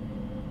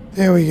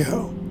 There we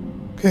go.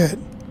 Good.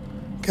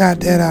 Got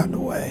that out of the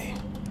way.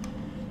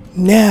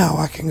 Now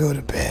I can go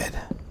to bed.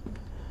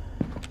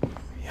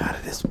 Get out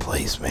of this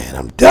place, man.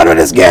 I'm done with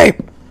this game.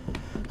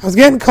 I was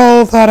getting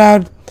cold. Thought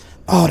I'd...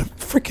 Oh, the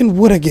freaking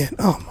wood again.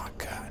 Oh, my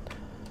God.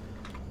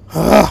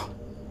 Ugh.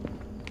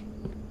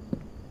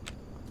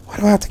 Why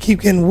do I have to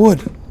keep getting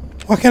wood?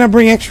 Why can't I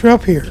bring extra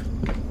up here?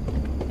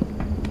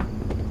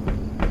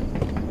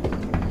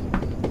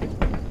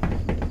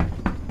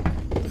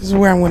 This is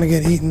where I'm going to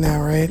get eaten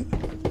now, right?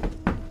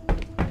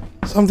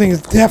 Something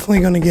is definitely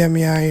going to get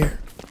me out of here.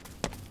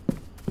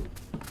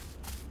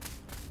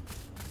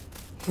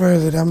 Where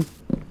is it? I'm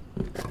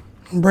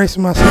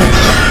bracing myself.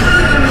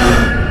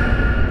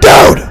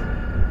 Dude! What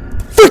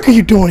the frick are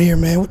you doing here,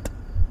 man? What the...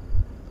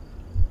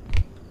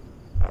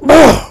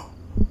 Ugh!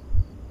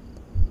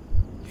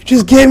 You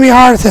just gave me a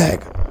heart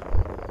attack.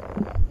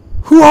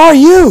 Who are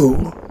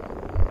you?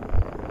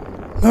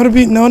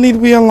 No need to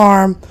be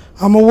alarmed.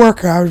 I'm a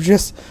worker. I was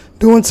just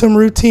doing some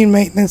routine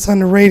maintenance on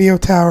the radio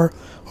tower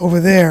over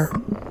there.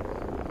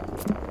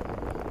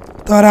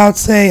 Thought I'd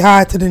say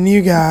hi to the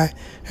new guy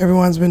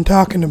everyone's been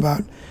talking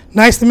about.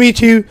 Nice to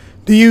meet you.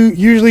 Do you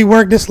usually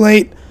work this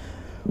late?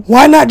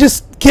 Why not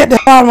just get the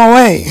hell out of my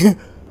way?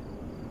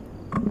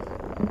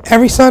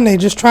 Every Sunday,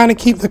 just trying to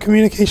keep the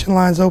communication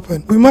lines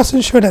open. We must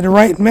ensure that the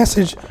right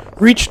message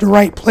reach the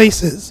right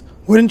places.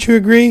 Wouldn't you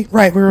agree?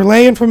 Right, we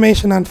relay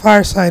information on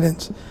fire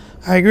sightings.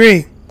 I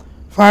agree.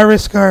 Fire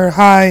risks are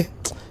high.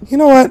 You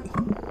know what?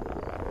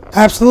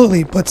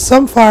 Absolutely, but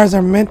some fires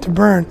are meant to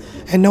burn,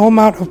 and no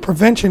amount of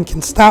prevention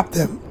can stop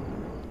them.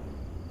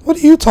 What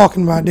are you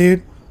talking about,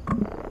 dude?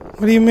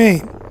 What do you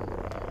mean?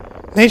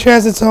 Nature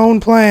has its own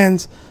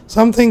plans.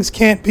 Some things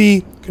can't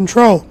be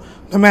controlled,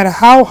 no matter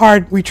how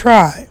hard we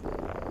try.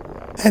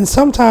 And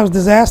sometimes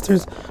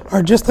disasters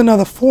are just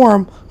another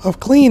form of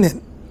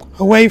cleaning,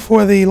 a way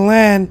for the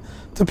land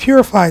to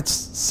purify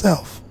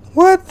itself.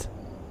 What?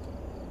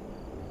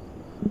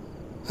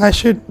 I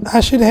should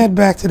head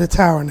back to the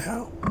tower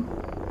now.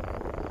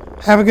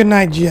 Have a good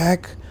night,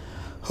 Jack.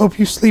 Hope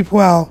you sleep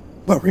well,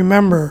 but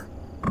remember...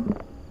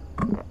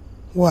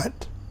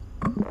 What?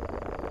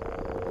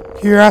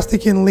 Curiosity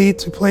can lead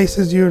to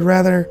places you would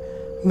rather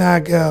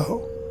not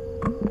go.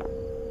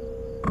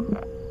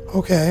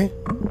 Okay.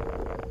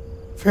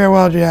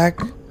 Farewell, Jack.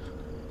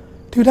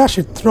 Dude, I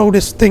should throw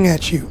this thing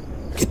at you.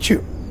 Get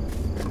you.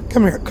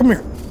 Come here, come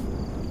here.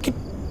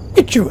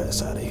 Get your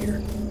ass out of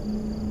here.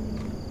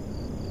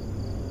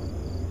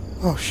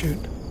 Oh, shoot.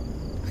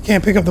 I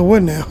can't pick up the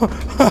wood now.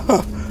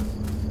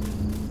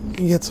 Let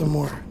me get some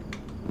more.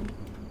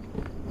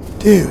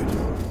 Dude.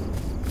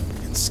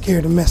 It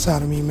scared the mess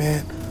out of me,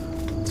 man.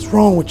 What's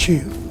wrong with you?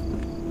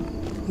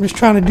 I'm just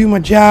trying to do my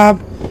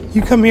job.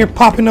 You come here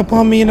popping up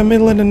on me in the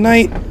middle of the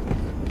night.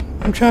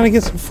 I'm trying to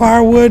get some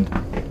firewood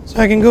so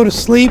I can go to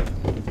sleep.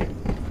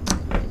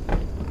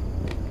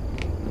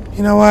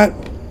 You know what?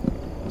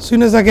 As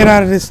soon as I get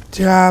out of this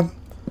job,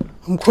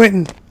 I'm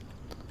quitting.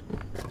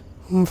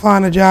 I'm gonna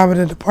find a job at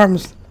a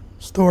department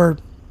store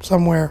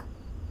somewhere.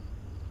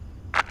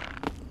 I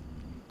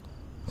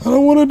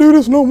don't want to do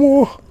this no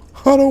more.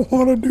 I don't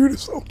want to do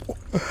this no more.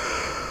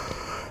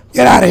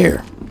 Get out of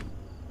here.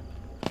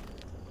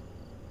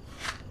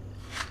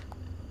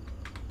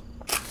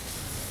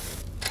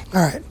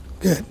 Alright,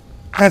 good.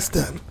 That's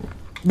done.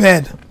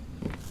 Bed.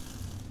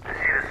 I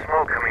see the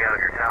smoke coming out of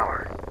your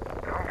tower.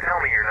 Don't tell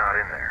me you're not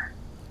in there.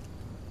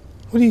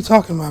 What are you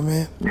talking about,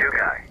 man? New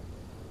guy.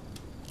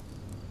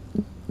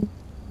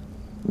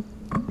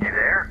 You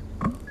there?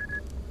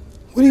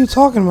 What are you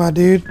talking about,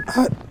 dude? You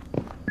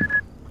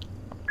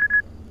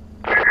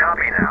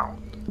copy now.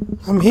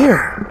 I'm here.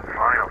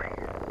 Finally.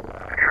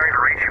 I've been trying to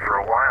reach you for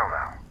a while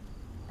now.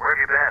 Where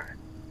have you been?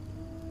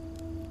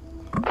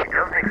 It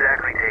doesn't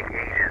exactly take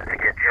ages to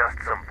get just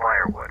some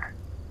firewood.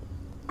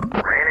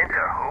 Ran into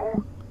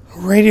who? A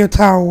radio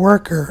tower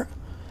worker.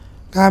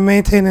 Guy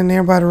maintaining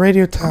nearby the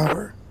radio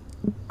tower.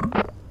 Is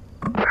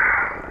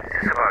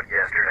this about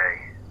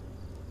yesterday?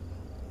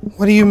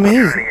 What do you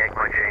mean? Trying to yank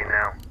my chain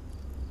now?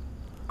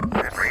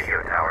 That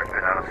radio tower's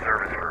been out of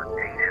service for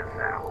ages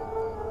now.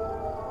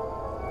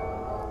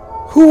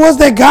 Who was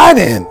that guy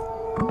then? It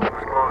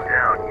was closed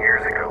down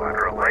years ago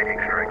after a lightning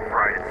strike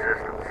fried its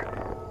systems,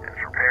 and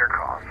its repair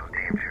cost was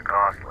deemed too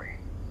costly.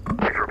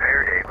 Its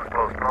repair date was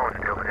postponed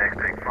until the next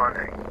big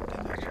funding,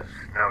 which is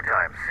no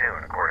time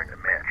soon, according to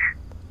Mitch.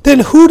 Then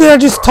who did I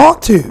just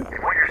talk to? If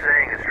what you're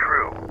saying is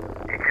true,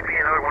 it could be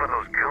another one of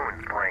those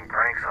goons playing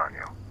pranks on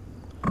you.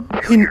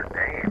 What's your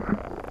name?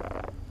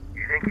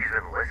 You think he's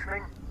been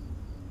listening?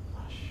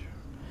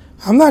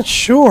 I'm not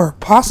sure.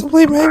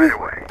 Possibly, maybe? Either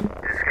way,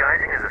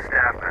 disguising as a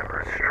staff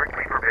member is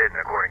strictly forbidden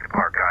according to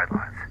park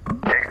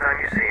guidelines. Next time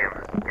you see him,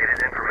 get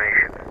his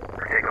information,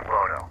 or take a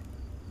photo.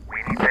 We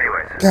need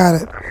anyways. Got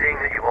it. I'm seeing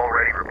that you've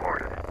already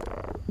reported.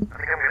 I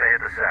think I'm gonna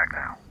hit the sack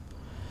now.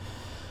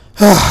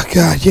 Oh,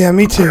 God. Yeah,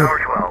 me too. Tower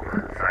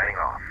 12, signing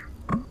off.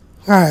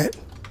 Alright.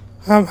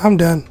 I'm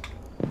done.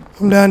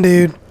 I'm done,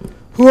 dude.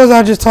 Who was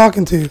I just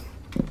talking to?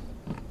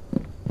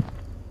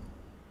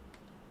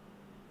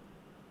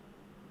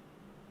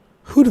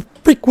 Who the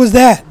freak was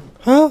that?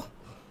 Huh?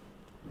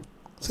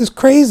 This is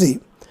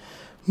crazy.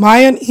 My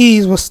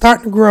unease was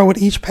starting to grow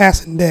with each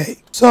passing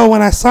day. So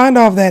when I signed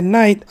off that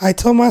night, I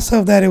told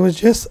myself that it was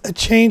just a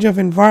change of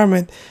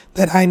environment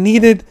that I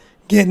needed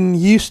getting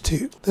used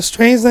to. The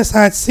strangeness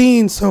I'd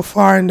seen so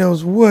far in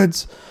those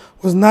woods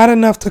was not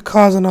enough to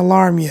cause an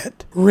alarm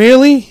yet.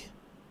 Really?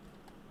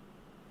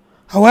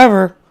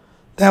 However,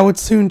 that would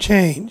soon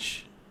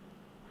change.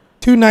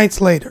 2 nights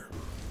later.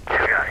 New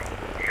guy,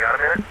 you got a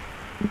minute?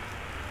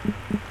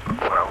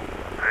 Well,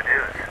 good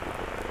news.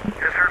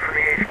 Just heard from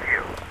the HQ.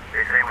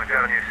 They say we've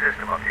got a new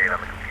system update on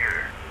the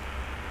computer.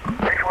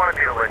 I just wanted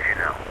me to let you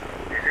know.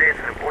 They say it's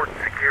an important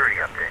security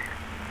update.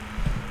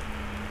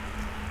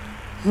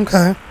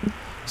 Okay.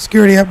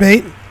 Security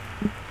update.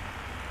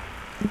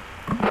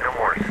 No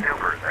more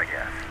snoopers, I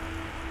guess.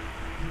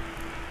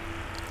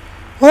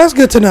 Well, that's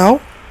good to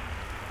know.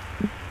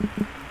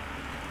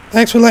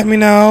 Thanks for letting me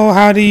know.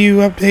 How do you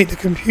update the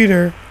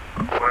computer?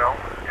 Well,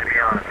 to be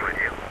honest with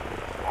you,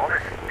 all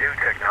this new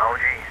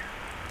technology,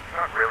 it's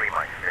not really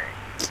my thing.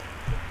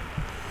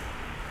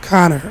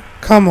 Connor,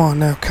 come on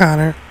now,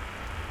 Connor.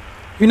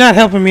 You're not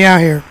helping me out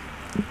here.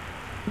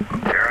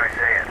 Dare I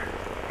say it,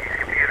 these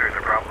computers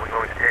are probably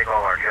going to take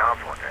all our jobs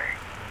one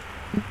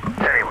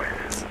day.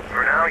 Anyways,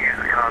 for now, use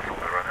the console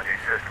to run the new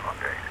system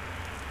update.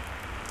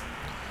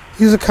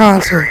 Use a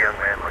console. Sure, a young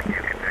man like you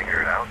can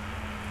figure it out.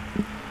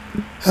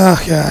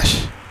 Oh,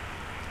 gosh.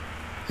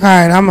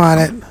 Alright, I'm on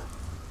it.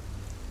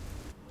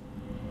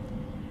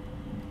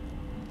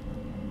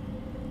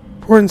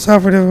 Important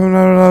software, blah,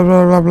 blah,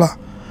 blah, blah, blah.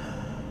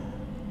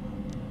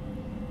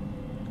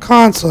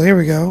 Console, here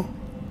we go.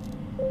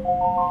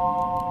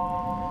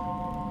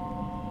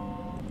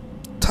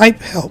 Type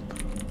help.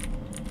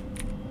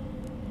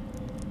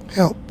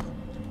 Help.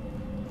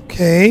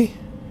 Okay.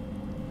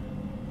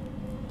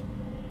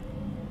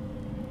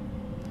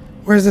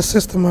 Where's the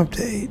system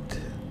update?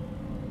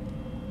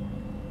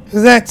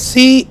 Is that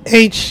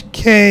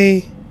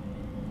CHK?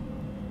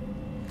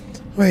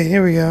 Wait,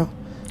 here we go.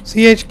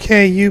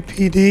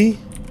 CHKUPD.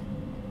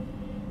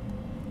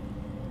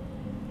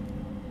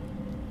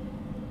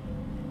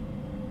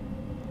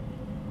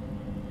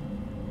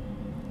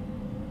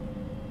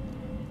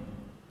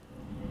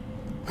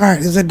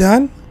 Alright, is it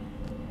done?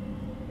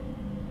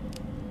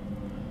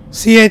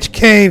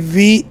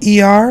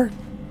 CHKVER.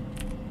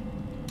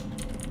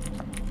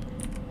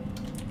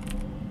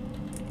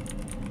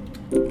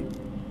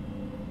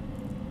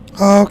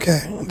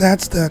 Okay,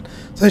 that's done.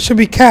 So it should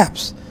be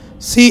caps.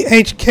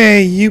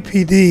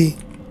 CHKUPD.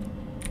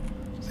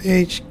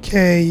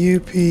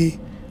 CHKUPD.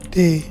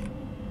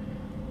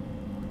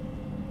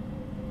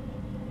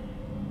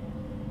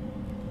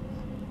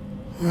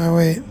 Oh,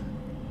 wait.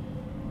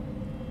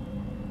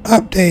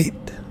 Update.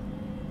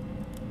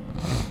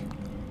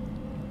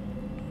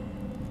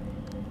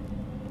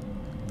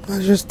 I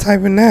was just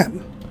typing that.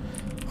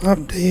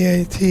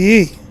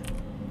 Update.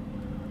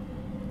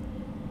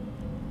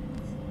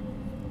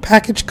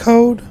 Package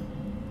code?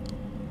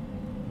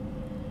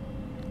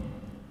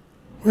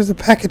 Where's the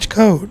package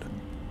code?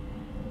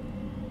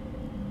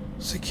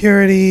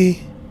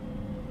 Security.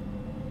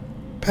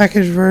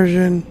 Package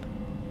version.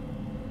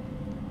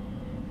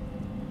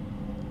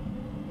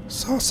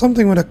 Saw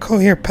something with a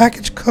code here.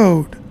 Package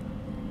code.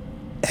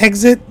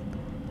 Exit.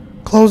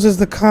 Closes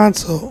the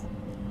console.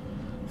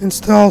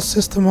 Install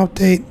system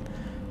update.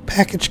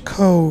 Package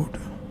code.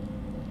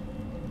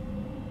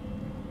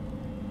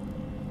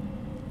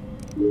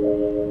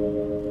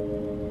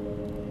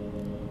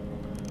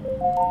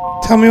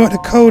 Tell me what the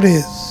code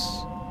is.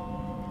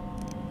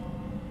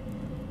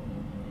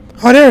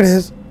 Oh, there it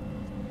is.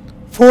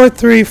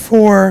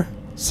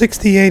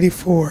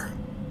 434-6084.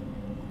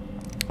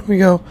 Here we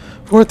go.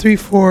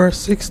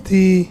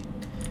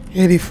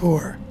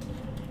 434-6084.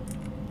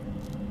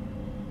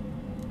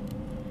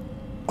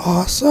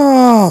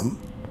 Awesome.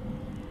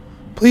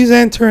 Please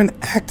enter an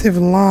active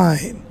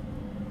line.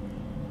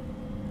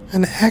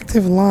 An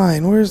active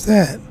line. Where's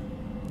that?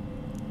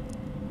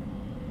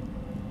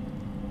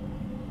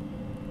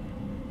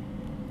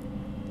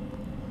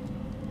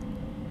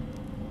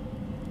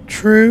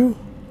 True.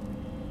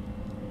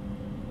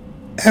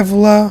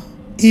 EVLA.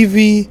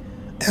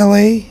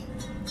 EVLA.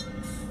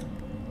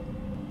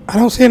 I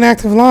don't see an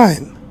active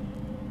line.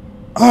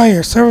 Oh,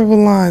 here.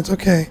 Servable lines.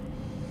 Okay.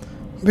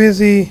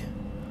 Busy.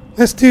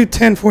 Let's do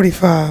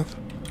 1045.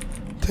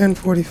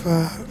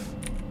 1045.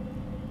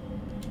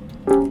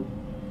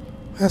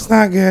 That's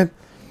not good.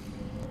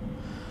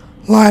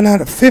 Line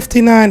out of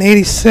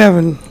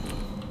 5987.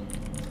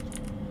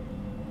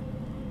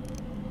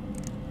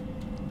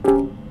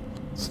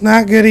 It's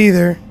not good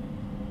either.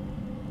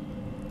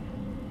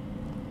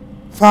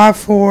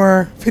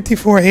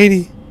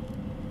 5480.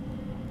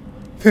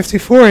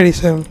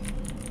 5487.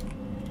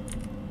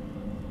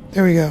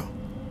 There we go.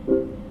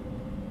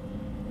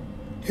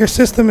 Your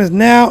system is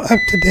now up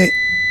to date.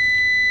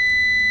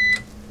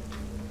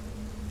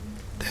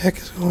 What the heck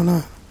is going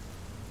on?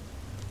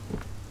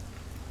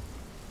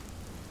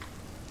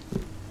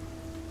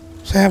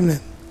 What's happening?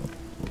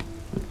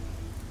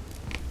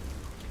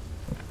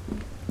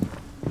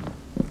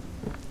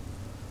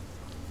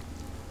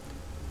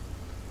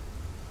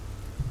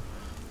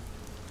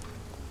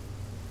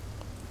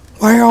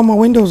 Why are all my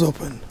windows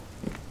open?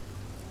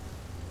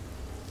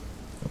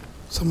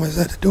 Somebody's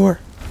at the door.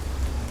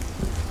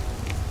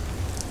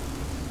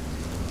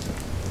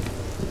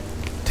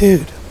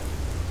 Dude.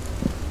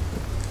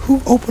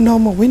 Who opened all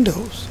my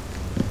windows?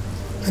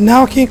 And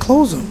now I can't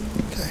close them.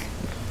 Okay.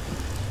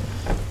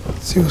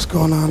 Let's see what's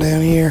going on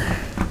down here.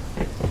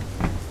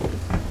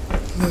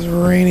 This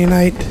rainy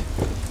night.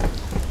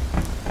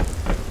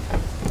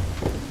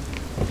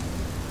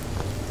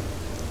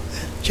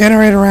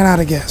 Generator ran out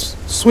of gas.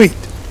 Sweet.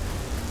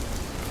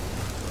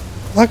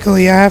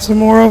 Luckily, I have some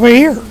more over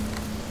here.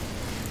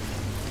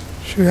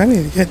 Shoot, I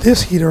need to get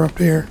this heater up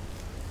there.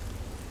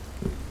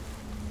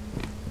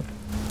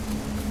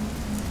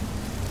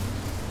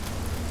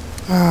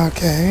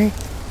 Okay.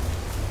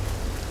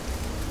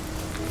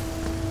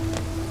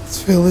 Let's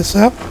fill this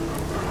up.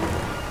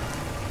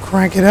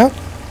 Crank it up.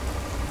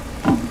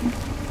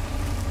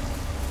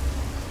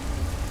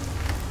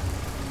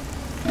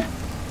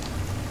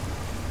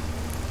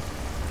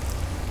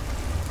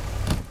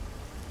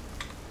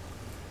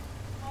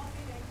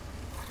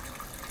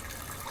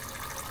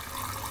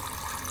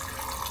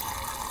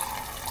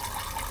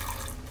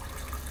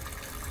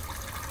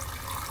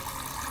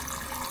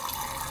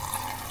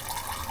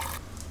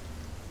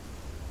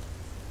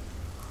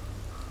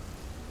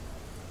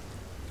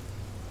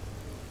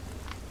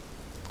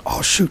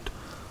 Oh shoot!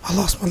 I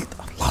lost my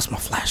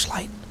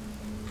flashlight.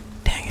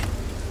 Dang it!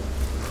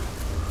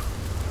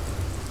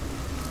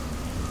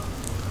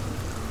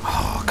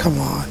 Oh, come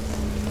on!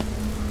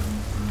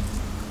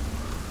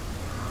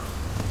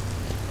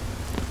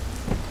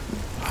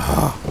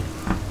 Oh.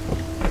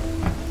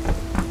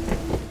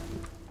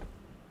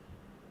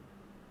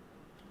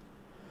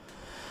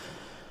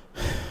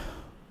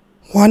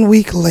 1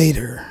 week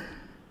later.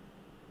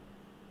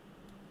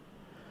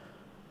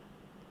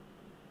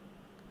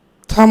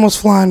 Time was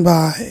flying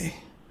by.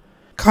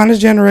 Connor's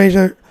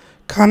generator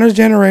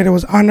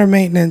was under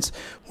maintenance,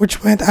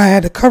 which meant I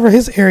had to cover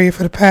his area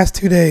for the past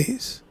 2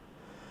 days.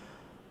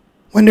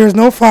 When there's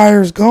no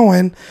fires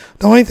going,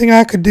 the only thing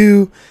I could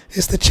do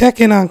is to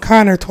check in on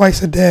Connor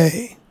twice a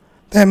day.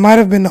 That might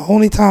have been the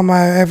only time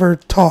I ever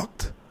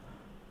talked.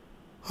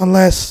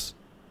 Unless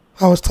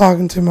I was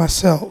talking to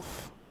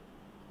myself.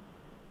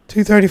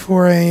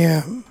 2:34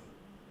 a.m.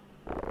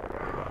 We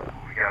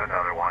got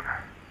another one.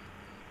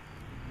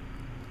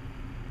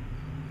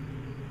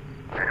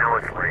 I know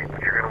it's late,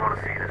 but you're gonna want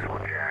to see this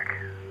one, Jack.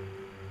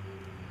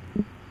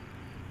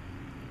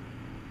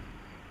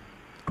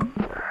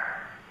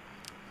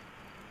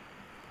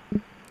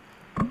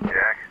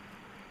 Jack?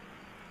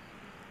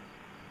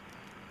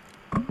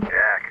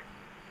 Jack?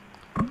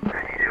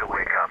 I need you to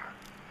wake up.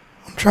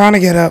 I'm trying to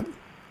get up.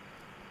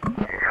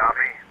 You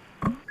copy?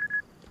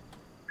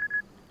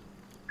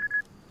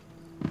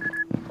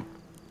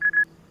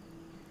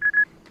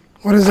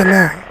 What is it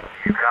now?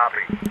 You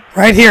copy?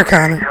 Right here,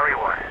 Connor. Tell you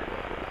what,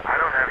 I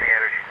don't have the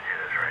energy to do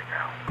this right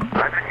now.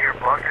 I've been here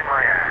busting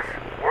my ass,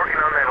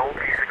 working on that old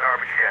piece of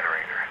garbage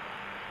generator.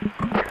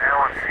 And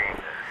now I'm seeing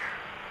this.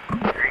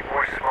 Seeing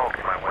more smoke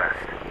to my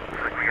west.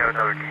 Looks like we got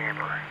another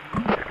camper.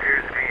 It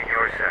appears to be in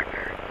your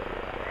sector.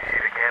 You see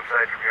the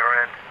campsite from your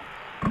end?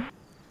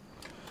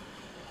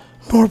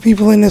 More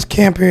people in this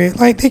camp area.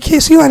 Like, they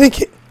can't see, like, they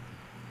can't.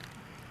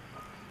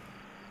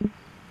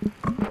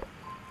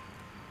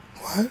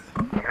 What?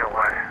 You know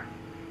what?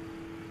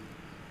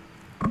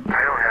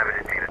 I don't have it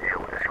in me to deal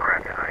with this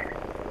crap tonight.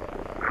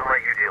 I'm gonna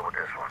let you deal with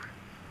this one.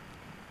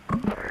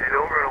 If they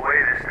don't run away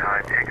this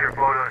time, take their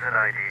photos and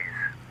IDs.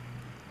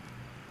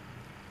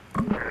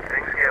 And if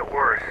things get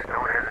worse,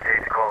 don't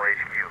hesitate to call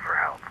HQ for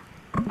help.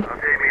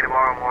 Update me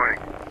tomorrow morning.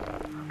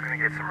 I'm gonna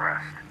get some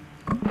rest.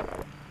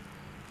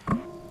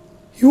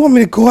 You want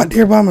me to go out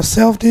there by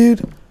myself,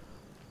 dude?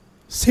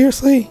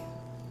 Seriously?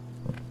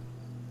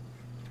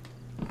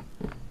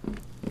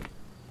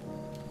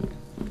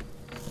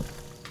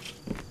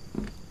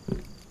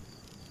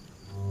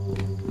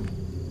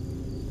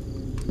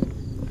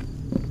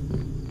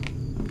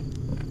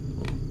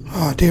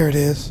 Oh, there it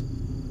is.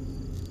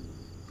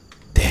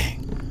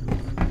 Dang.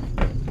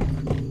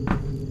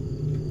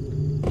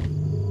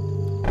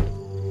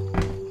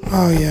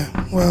 Oh, yeah.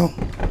 Well,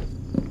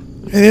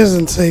 it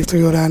isn't safe to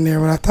go down there,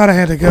 but I thought I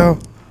had to go.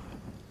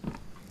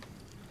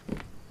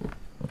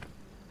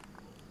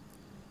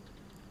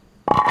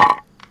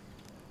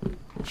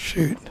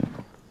 Shoot.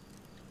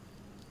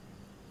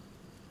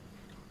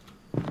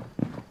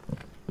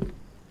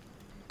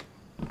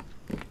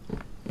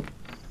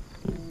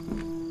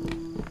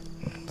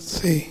 Let's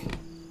see.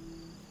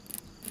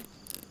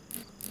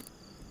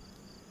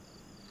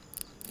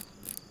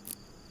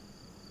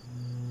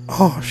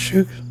 Oh,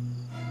 shoot.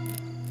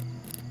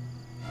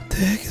 What the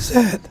heck is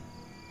that?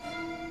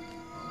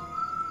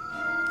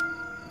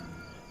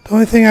 The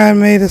only thing I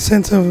made a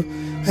sense of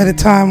at the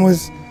time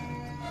was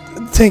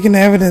taking the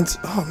evidence.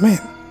 Oh, man.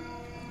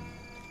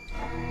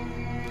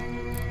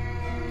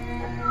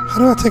 How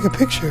do I take a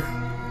picture?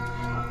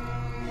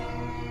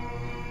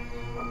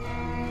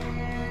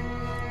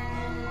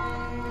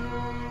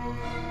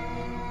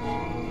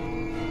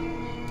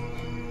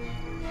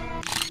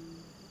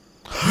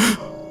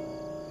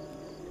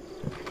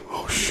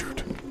 Oh,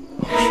 shoot.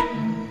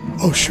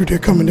 Oh, shoot, they're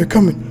coming, they're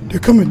coming, they're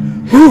coming.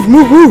 Move,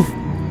 move, move.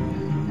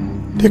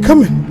 They're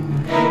coming.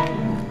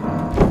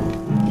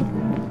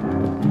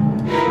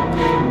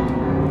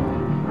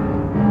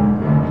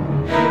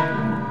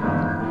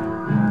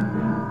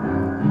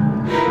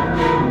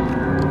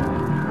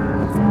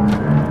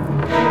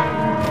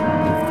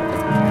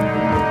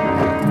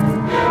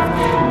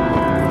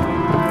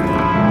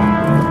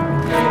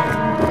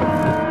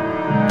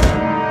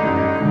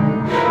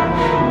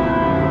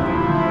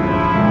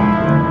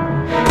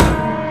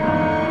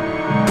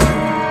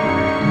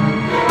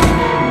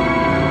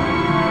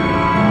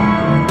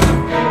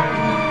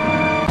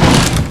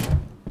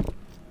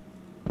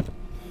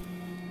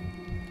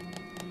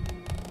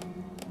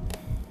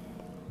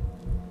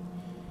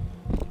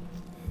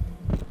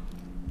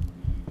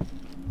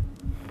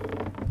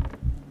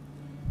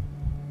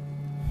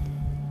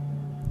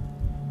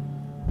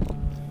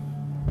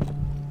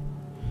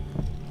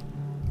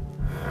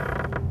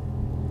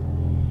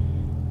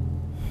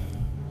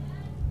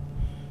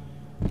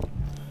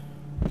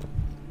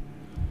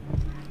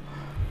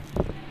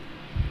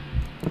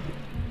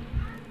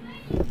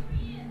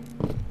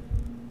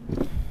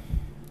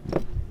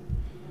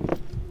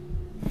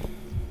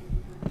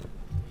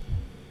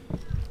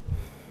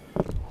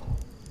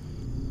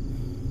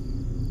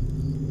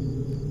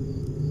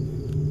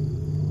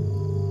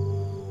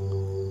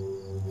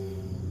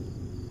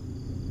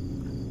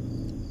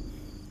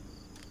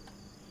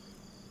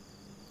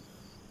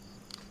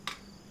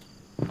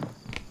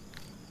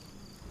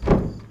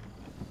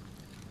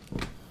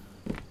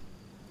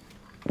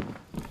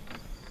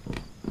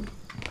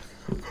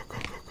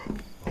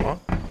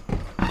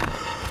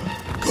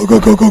 Go,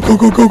 go, go, go,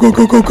 go, go, go,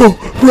 go, go, go.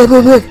 Run,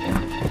 run, run.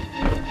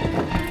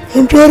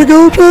 I'm trying to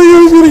go, He's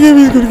gonna get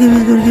me, he's gonna get me,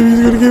 he's gonna get me,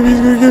 he's gonna get me,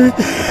 he's gonna get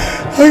me.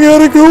 I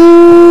gotta go.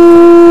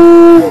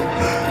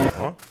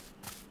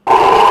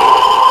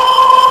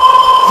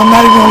 I'm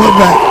not even gonna look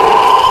back.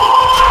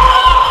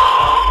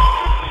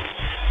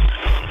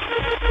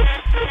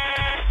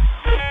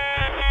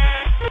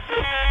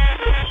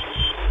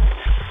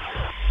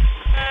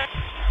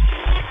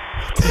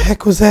 What the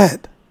heck was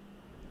that?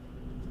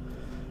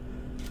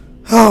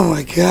 Oh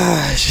my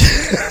gosh.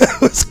 That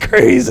was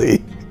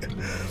crazy.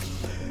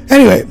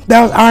 Anyway,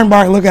 that was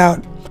Ironbark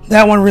Lookout.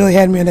 That one really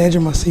had me on the edge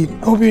of my seat.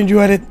 I hope you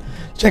enjoyed it.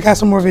 Check out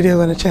some more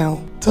videos on the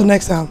channel. Till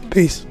next time,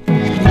 peace.